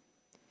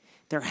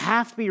 there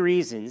have to be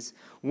reasons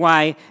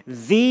why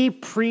the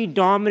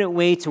predominant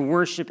way to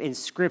worship in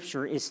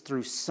Scripture is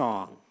through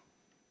song.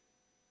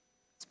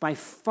 It's by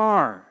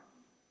far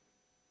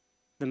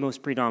the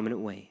most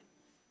predominant way.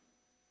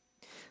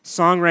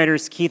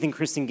 Songwriters Keith and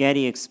Kristen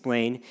Getty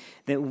explain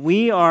that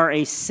we are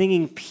a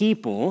singing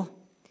people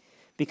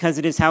because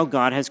it is how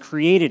God has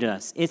created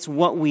us. It's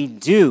what we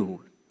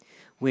do.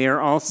 We are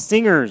all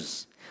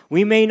singers.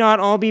 We may not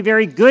all be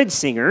very good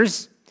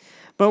singers,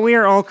 but we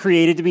are all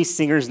created to be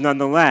singers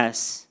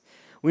nonetheless.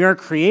 We are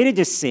created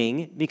to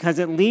sing because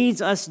it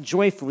leads us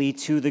joyfully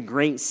to the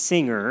great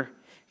singer,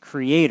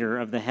 creator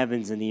of the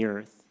heavens and the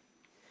earth.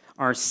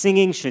 Our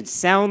singing should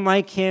sound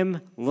like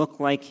him, look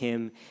like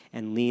him,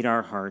 and lead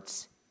our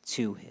hearts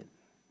to him.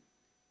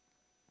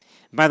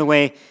 By the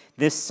way,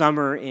 this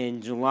summer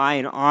in July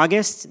and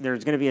August,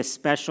 there's going to be a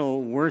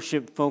special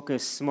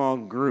worship-focused small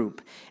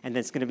group, and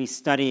that's going to be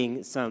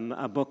studying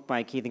a book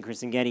by Keith and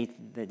Kristen Getty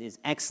that is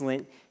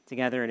excellent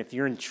together. And if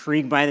you're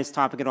intrigued by this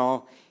topic at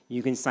all,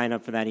 you can sign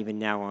up for that even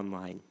now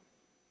online.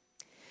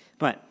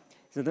 But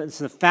so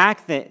the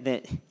fact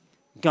that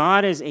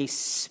God is a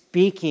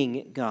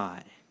speaking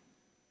God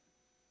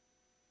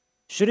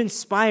should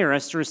inspire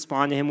us to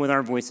respond to him with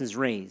our voices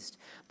raised.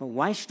 But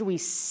why should we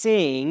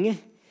sing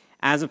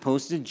as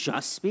opposed to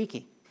just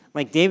speaking?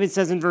 Like David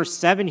says in verse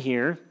 7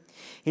 here,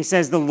 he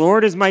says, "The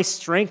Lord is my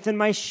strength and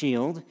my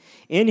shield.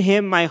 In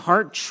him my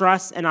heart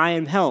trusts and I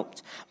am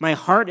helped. My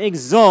heart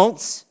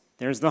exults,"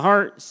 there's the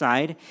heart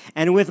side,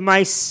 "and with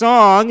my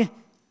song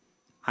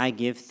I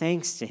give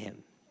thanks to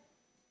him.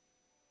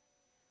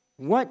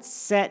 What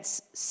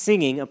sets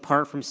singing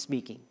apart from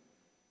speaking?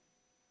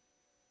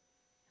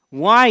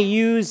 Why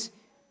use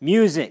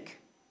music?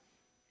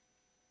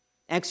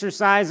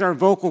 Exercise our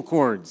vocal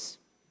cords.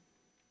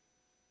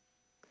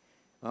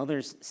 Well,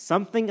 there's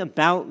something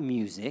about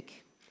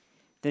music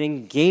that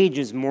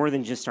engages more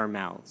than just our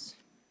mouths.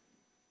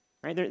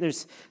 Right?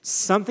 There's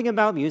something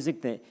about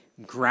music that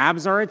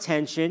grabs our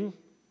attention,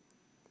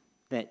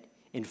 that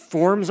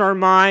informs our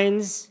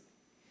minds,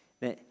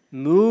 that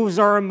moves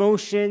our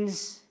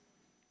emotions,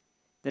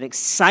 that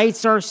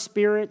excites our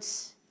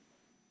spirits,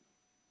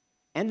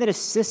 and that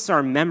assists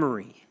our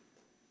memory.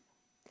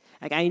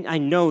 Like I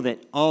know that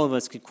all of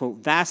us could quote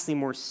vastly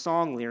more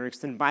song lyrics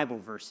than Bible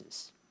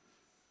verses.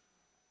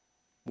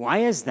 Why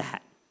is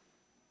that?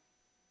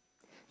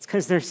 It's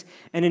because there's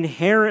an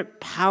inherent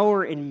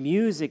power in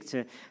music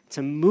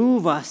to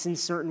move us in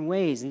certain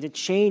ways and to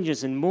change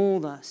us and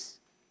mold us.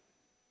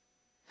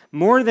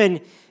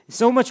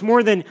 So much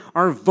more than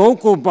our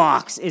vocal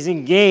box is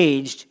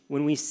engaged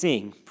when we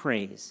sing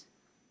praise.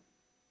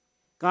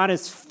 God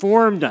has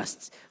formed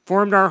us,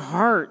 formed our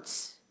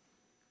hearts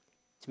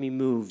to be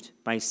moved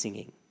by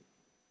singing.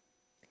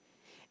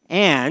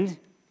 And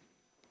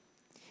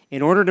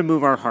in order to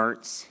move our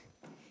hearts,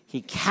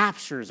 he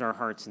captures our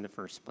hearts in the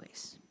first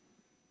place.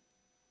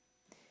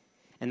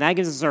 And that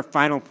gives us our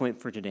final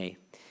point for today,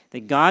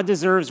 that God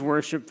deserves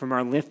worship from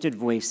our lifted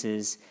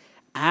voices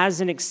as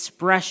an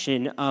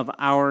expression of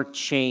our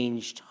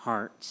changed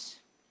hearts.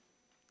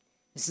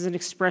 This is an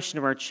expression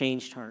of our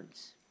changed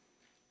hearts.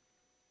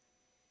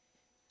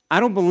 I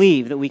don't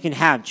believe that we can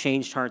have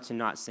changed hearts and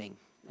not sing.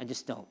 I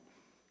just don't.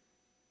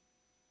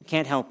 We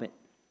can't help it.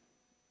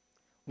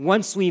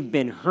 Once we've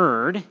been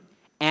heard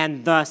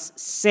and thus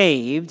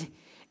saved,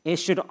 it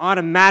should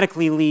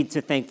automatically lead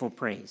to thankful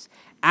praise,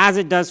 as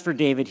it does for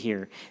David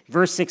here.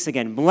 Verse 6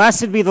 again.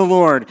 Blessed be the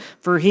Lord,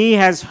 for he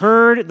has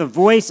heard the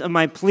voice of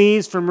my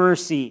pleas for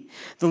mercy.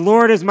 The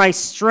Lord is my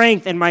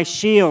strength and my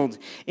shield.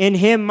 In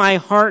him my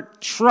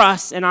heart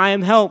trusts, and I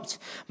am helped.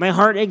 My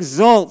heart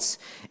exults,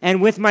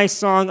 and with my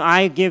song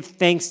I give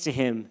thanks to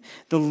him.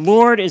 The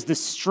Lord is the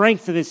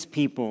strength of his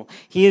people.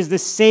 He is the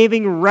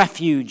saving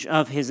refuge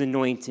of his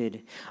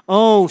anointed.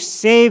 Oh,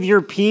 save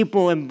your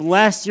people and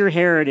bless your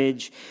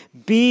heritage.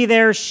 Be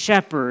their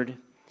shepherd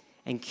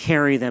and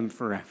carry them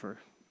forever.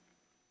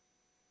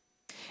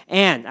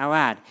 And I'll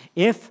add,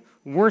 if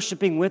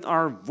worshiping with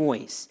our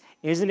voice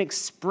is an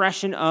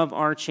expression of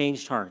our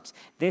changed hearts,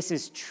 this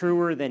is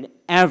truer than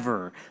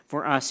ever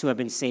for us who have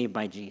been saved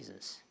by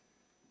Jesus.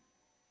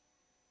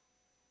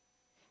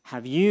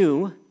 Have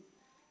you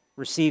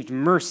received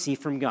mercy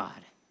from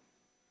God?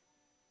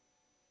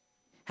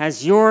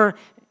 Has your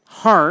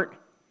heart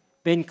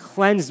been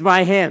cleansed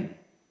by him?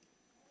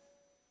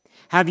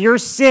 Have your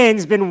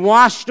sins been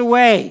washed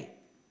away?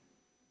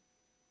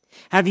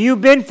 Have you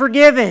been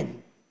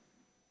forgiven?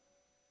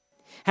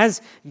 Has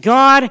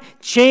God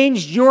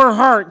changed your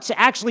heart to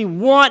actually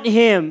want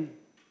him,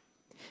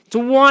 to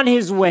want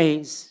his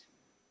ways?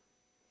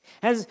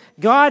 Has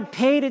God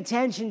paid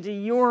attention to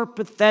your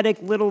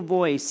pathetic little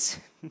voice?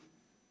 Has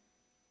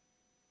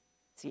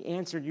he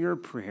answered your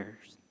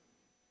prayers?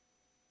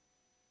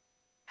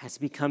 Has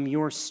become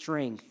your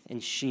strength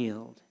and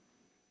shield,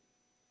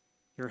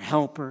 your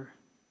helper,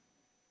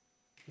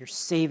 your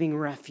saving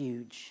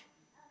refuge,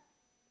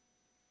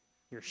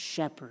 your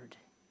shepherd?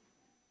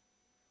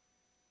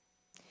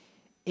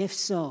 If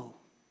so,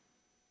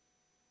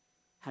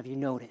 have you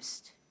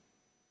noticed?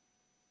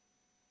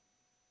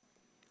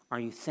 Are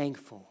you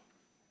thankful?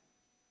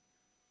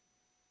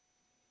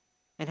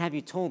 And have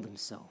you told him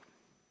so?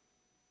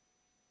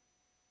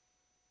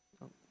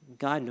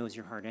 God knows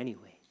your heart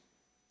anyway,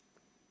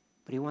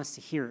 but he wants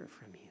to hear it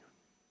from you.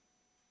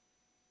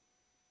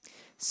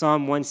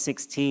 Psalm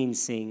 116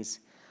 sings,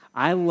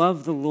 I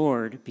love the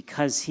Lord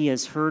because he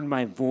has heard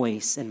my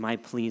voice and my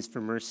pleas for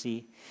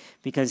mercy,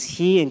 because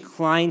he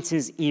inclines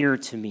his ear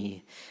to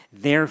me.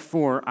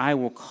 Therefore, I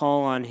will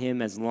call on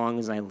him as long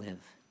as I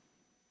live.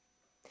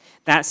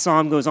 That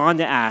psalm goes on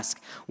to ask,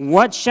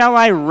 what shall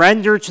I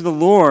render to the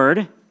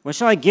Lord? What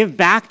shall I give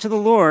back to the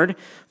Lord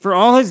for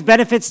all his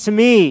benefits to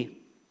me?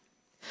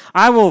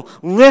 I will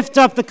lift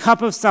up the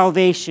cup of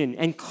salvation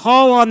and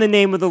call on the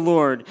name of the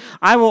Lord.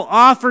 I will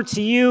offer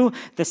to you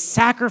the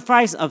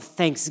sacrifice of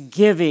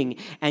thanksgiving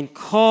and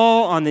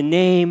call on the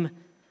name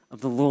of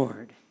the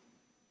Lord.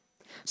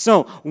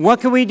 So, what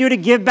can we do to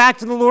give back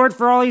to the Lord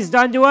for all he's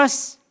done to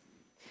us?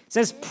 It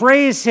says,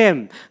 praise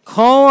him,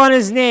 call on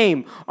his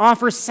name,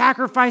 offer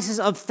sacrifices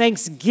of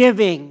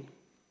thanksgiving.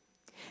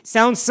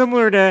 Sounds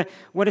similar to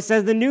what it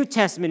says in the New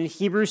Testament in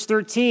Hebrews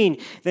 13,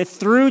 that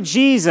through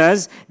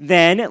Jesus,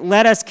 then,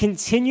 let us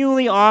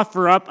continually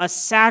offer up a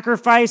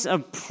sacrifice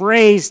of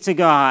praise to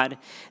God.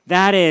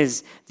 That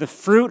is the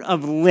fruit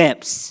of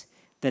lips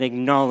that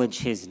acknowledge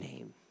his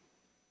name.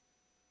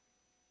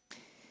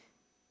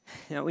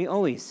 Now, we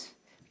always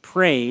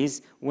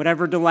praise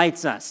whatever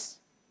delights us,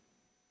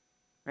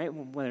 right?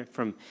 Whether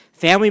from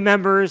family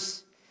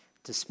members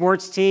to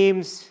sports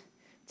teams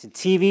to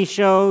TV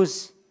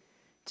shows,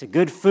 to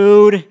good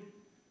food.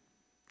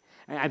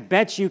 I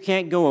bet you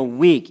can't go a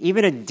week,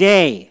 even a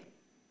day,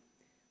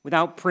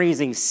 without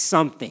praising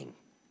something.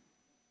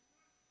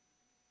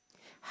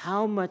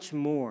 How much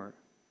more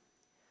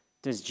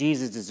does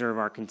Jesus deserve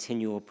our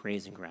continual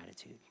praise and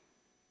gratitude?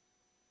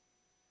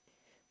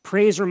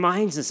 Praise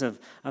reminds us of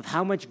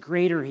how much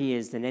greater he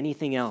is than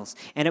anything else,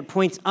 and it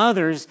points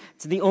others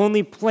to the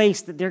only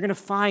place that they're going to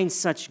find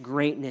such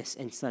greatness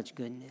and such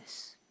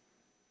goodness.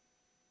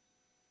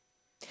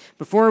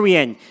 Before we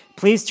end,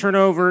 please turn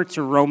over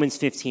to Romans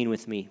 15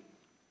 with me.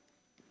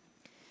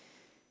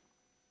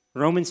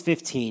 Romans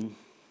 15.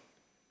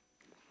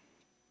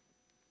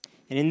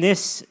 And in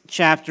this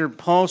chapter,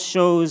 Paul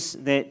shows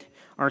that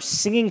our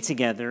singing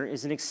together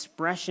is an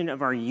expression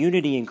of our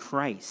unity in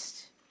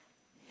Christ.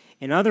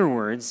 In other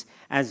words,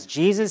 as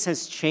Jesus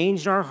has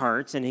changed our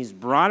hearts and he's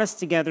brought us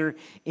together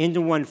into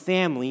one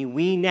family,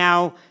 we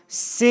now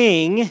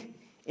sing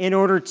in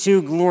order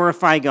to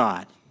glorify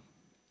God.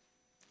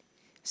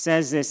 It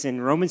says this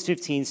in Romans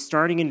 15,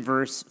 starting in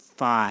verse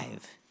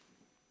 5.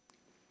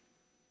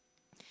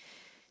 It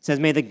says,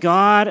 "May the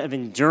God of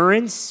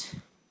endurance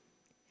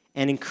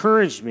and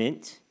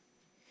encouragement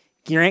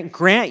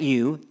grant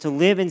you to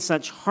live in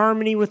such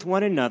harmony with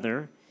one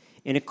another,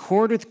 in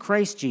accord with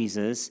Christ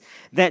Jesus,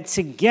 that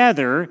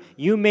together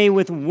you may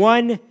with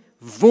one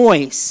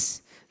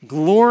voice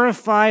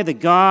glorify the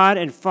God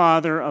and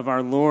Father of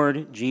our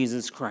Lord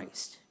Jesus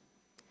Christ."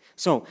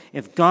 So,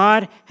 if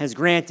God has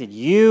granted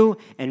you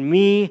and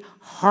me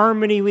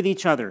harmony with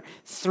each other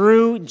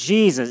through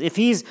Jesus, if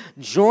he's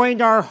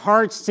joined our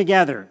hearts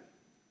together,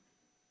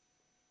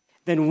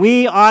 then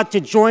we ought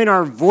to join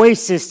our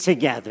voices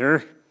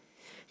together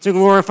to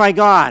glorify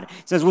God.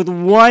 It says, with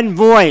one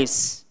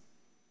voice.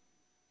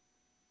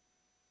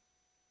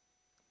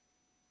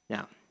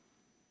 Now,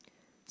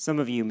 some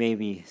of you may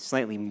be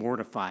slightly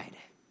mortified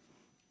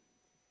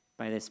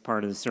by this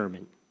part of the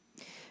sermon.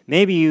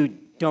 Maybe you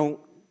don't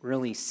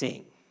really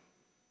sing.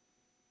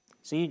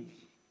 So you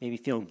maybe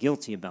feel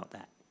guilty about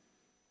that.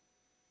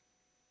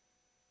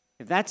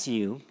 If that's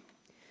you,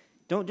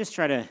 don't just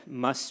try to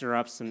muster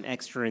up some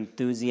extra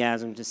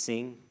enthusiasm to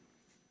sing.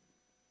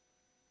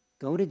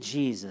 Go to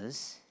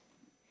Jesus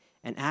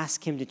and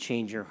ask him to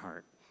change your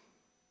heart.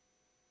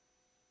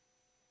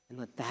 And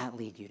let that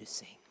lead you to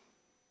sing.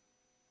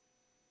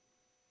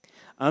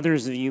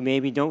 Others of you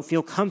maybe don't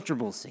feel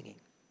comfortable singing.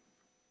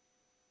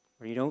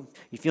 Or you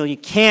feel you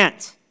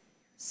can't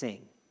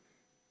sing.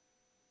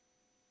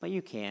 But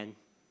you can.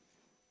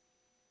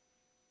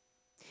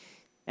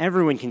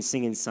 Everyone can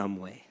sing in some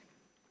way.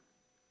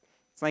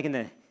 It's like in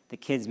the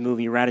kids'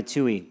 movie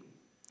Ratatouille,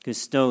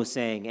 Cousteau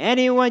saying,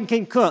 "Anyone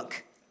can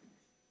cook."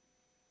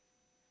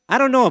 I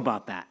don't know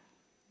about that.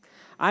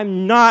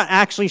 I'm not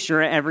actually sure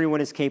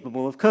everyone is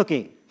capable of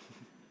cooking.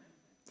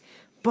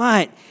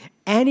 But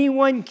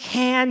anyone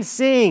can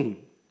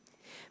sing.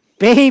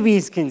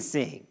 Babies can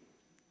sing.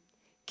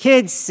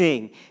 Kids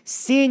sing.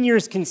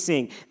 Seniors can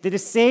sing. The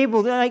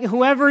disabled, like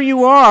whoever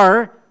you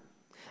are,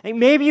 like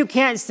maybe you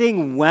can't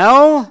sing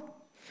well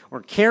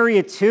or carry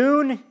a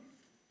tune,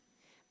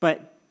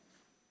 but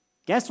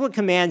guess what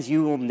commands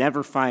you will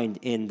never find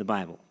in the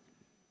Bible?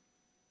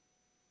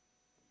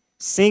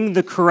 Sing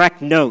the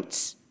correct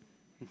notes.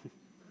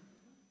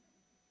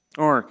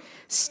 Or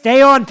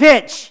stay on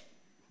pitch.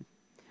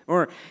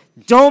 Or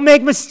don't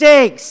make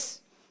mistakes.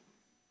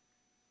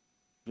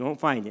 You won't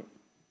find it.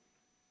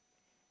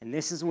 And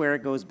this is where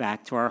it goes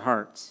back to our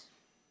hearts.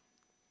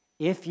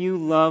 If you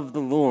love the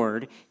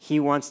Lord, he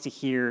wants to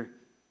hear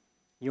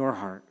your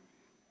heart.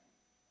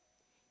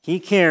 He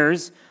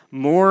cares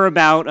more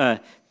about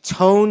a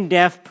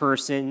tone-deaf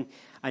person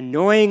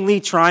annoyingly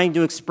trying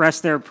to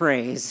express their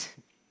praise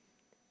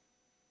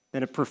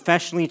than a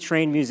professionally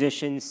trained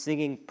musician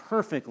singing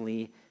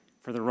perfectly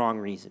for the wrong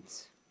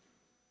reasons.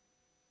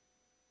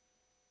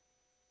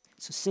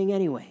 So sing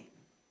anyway.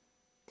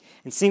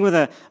 And sing with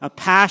a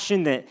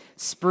passion that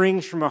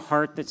springs from a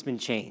heart that's been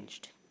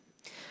changed.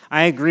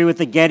 I agree with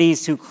the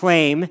Gettys who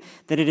claim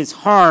that it is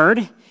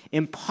hard,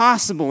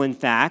 impossible in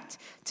fact,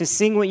 to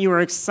sing what you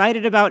are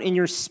excited about in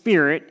your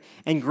spirit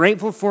and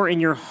grateful for in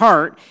your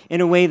heart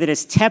in a way that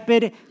is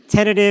tepid,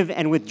 tentative,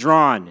 and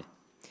withdrawn.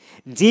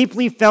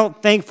 Deeply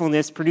felt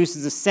thankfulness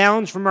produces a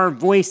sound from our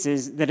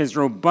voices that is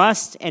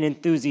robust and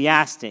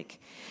enthusiastic.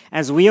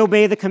 As we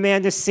obey the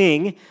command to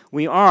sing,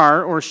 we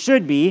are, or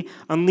should be,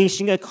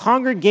 unleashing a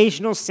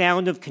congregational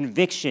sound of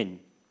conviction.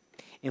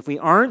 If we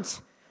aren't,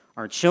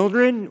 our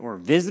children or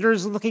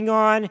visitors looking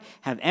on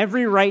have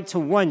every right to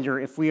wonder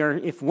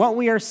if what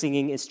we are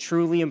singing is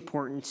truly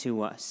important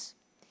to us.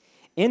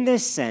 In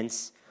this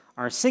sense,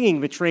 our singing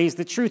betrays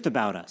the truth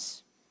about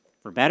us,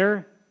 for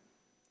better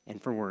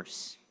and for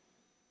worse.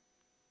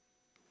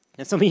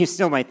 And some of you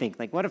still might think,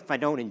 like, what if I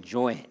don't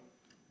enjoy it?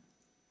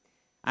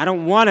 I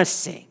don't want to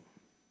sing.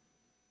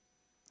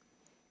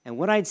 And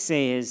what I'd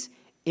say is,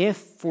 if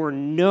for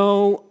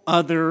no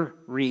other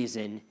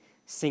reason,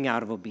 sing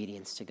out of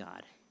obedience to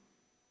God.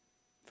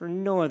 For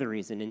no other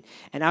reason.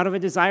 And out of a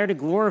desire to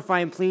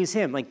glorify and please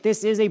him. Like,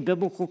 this is a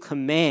biblical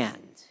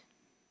command.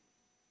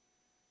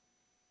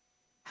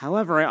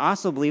 However, I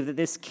also believe that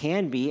this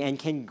can be and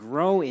can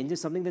grow into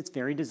something that's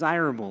very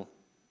desirable.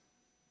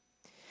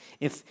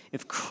 If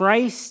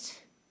Christ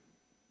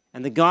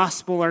and the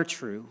gospel are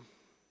true,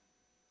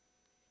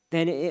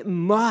 then it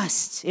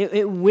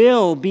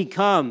will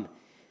become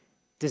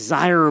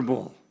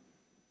desirable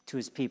to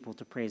his people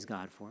to praise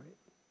God for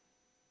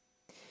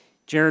it.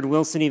 Jared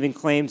Wilson even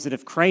claims that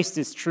if Christ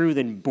is true,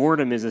 then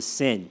boredom is a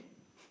sin.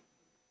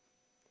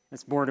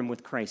 That's boredom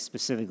with Christ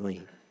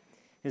specifically.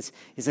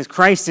 He says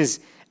Christ is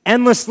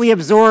endlessly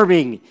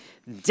absorbing,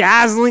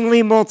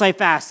 dazzlingly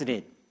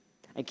multifaceted.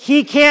 Like,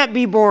 he can't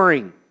be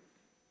boring.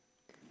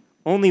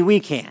 Only we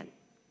can.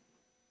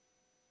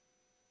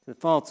 The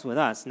fault's with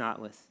us,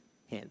 not with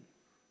him.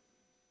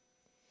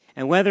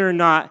 And whether or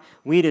not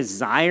we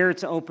desire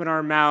to open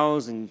our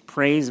mouths and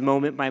praise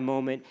moment by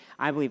moment,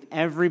 I believe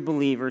every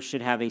believer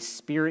should have a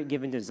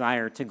spirit-given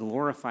desire to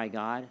glorify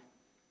God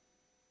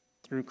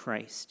through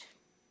Christ.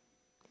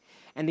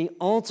 And the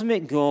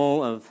ultimate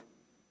goal of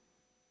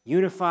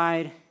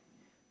unified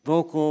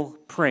vocal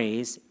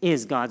praise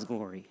is God's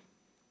glory.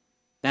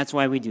 That's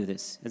why we do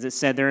this. As it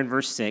said there in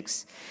verse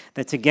 6,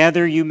 that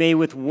together you may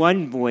with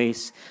one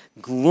voice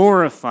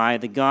glorify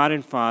the God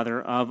and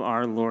Father of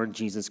our Lord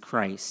Jesus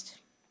Christ.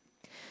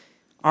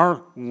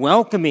 Our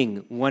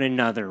welcoming one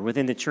another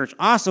within the church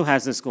also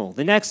has this goal.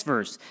 The next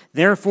verse,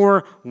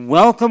 therefore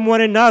welcome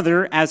one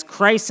another as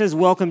Christ has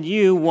welcomed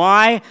you.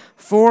 Why?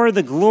 For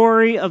the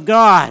glory of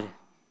God.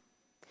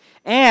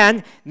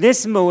 And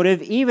this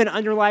motive even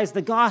underlies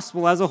the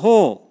gospel as a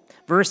whole.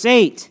 Verse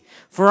 8,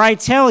 for I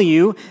tell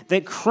you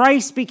that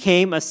Christ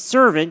became a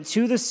servant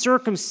to the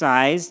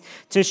circumcised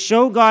to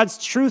show God's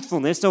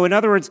truthfulness. So in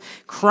other words,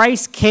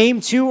 Christ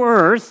came to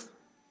earth.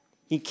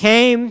 He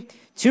came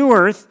to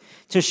earth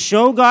to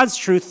show God's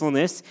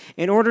truthfulness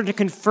in order to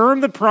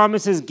confirm the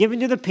promises given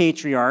to the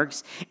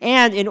patriarchs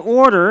and in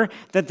order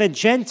that the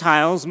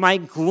Gentiles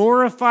might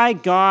glorify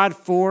God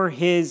for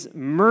his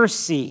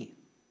mercy.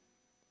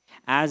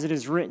 As it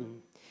is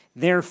written,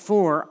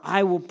 therefore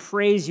I will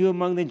praise you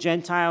among the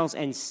Gentiles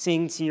and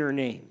sing to your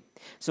name.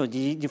 So do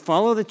you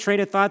follow the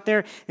train of thought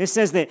there? It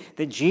says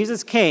that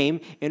Jesus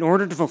came in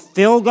order to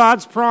fulfill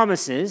God's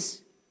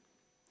promises,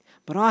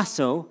 but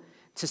also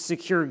to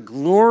secure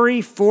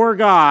glory for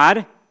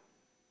God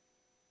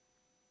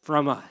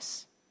from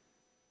us.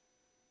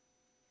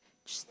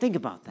 Just think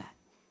about that.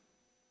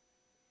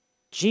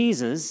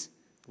 Jesus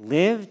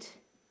lived,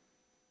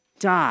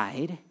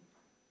 died,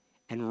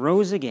 and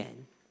rose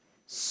again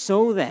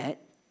so that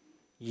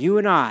you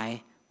and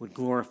I would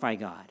glorify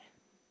God.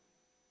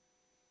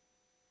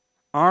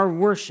 Our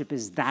worship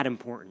is that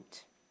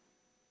important.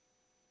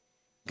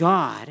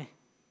 God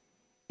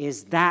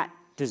is that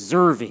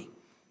deserving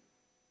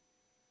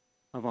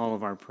of all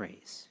of our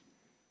praise.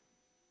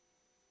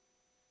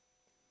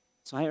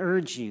 So I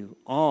urge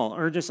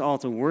us all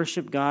to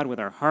worship God with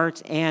our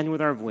hearts and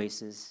with our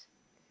voices.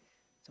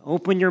 To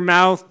open your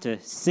mouth, to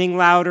sing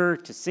louder,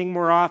 to sing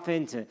more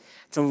often,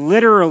 to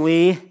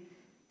literally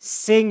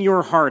sing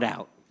your heart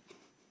out.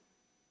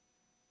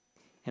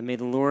 And may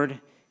the Lord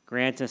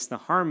grant us the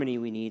harmony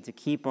we need to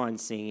keep on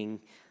singing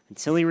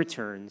until he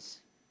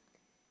returns,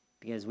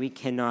 because we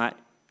cannot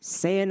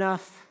say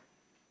enough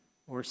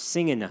or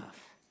sing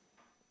enough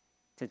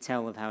to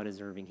tell of how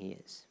deserving he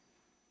is.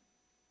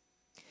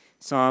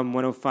 Psalm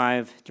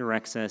 105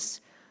 directs us,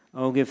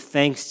 oh, give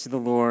thanks to the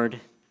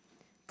Lord,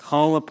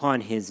 call upon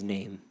his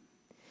name,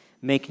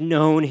 make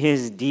known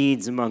his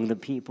deeds among the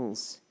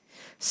peoples,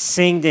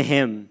 sing to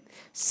him,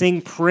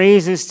 sing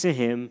praises to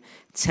him,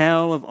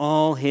 tell of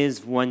all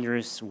his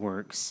wondrous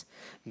works,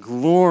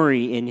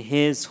 glory in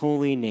his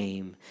holy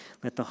name,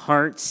 let the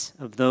hearts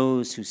of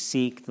those who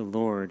seek the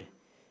Lord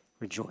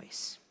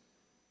rejoice.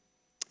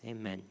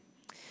 Amen.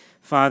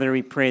 Father,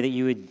 we pray that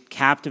you would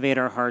captivate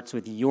our hearts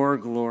with your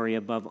glory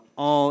above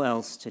all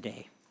else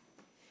today,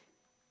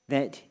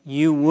 that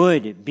you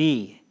would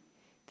be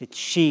the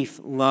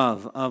chief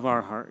love of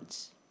our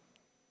hearts,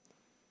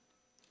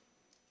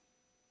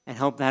 and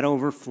help that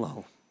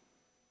overflow.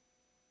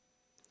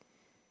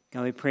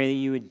 God, we pray that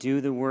you would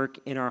do the work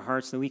in our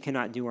hearts that we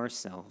cannot do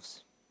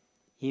ourselves,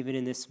 even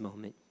in this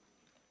moment.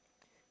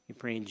 We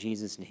pray in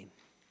Jesus' name.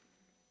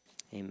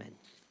 Amen.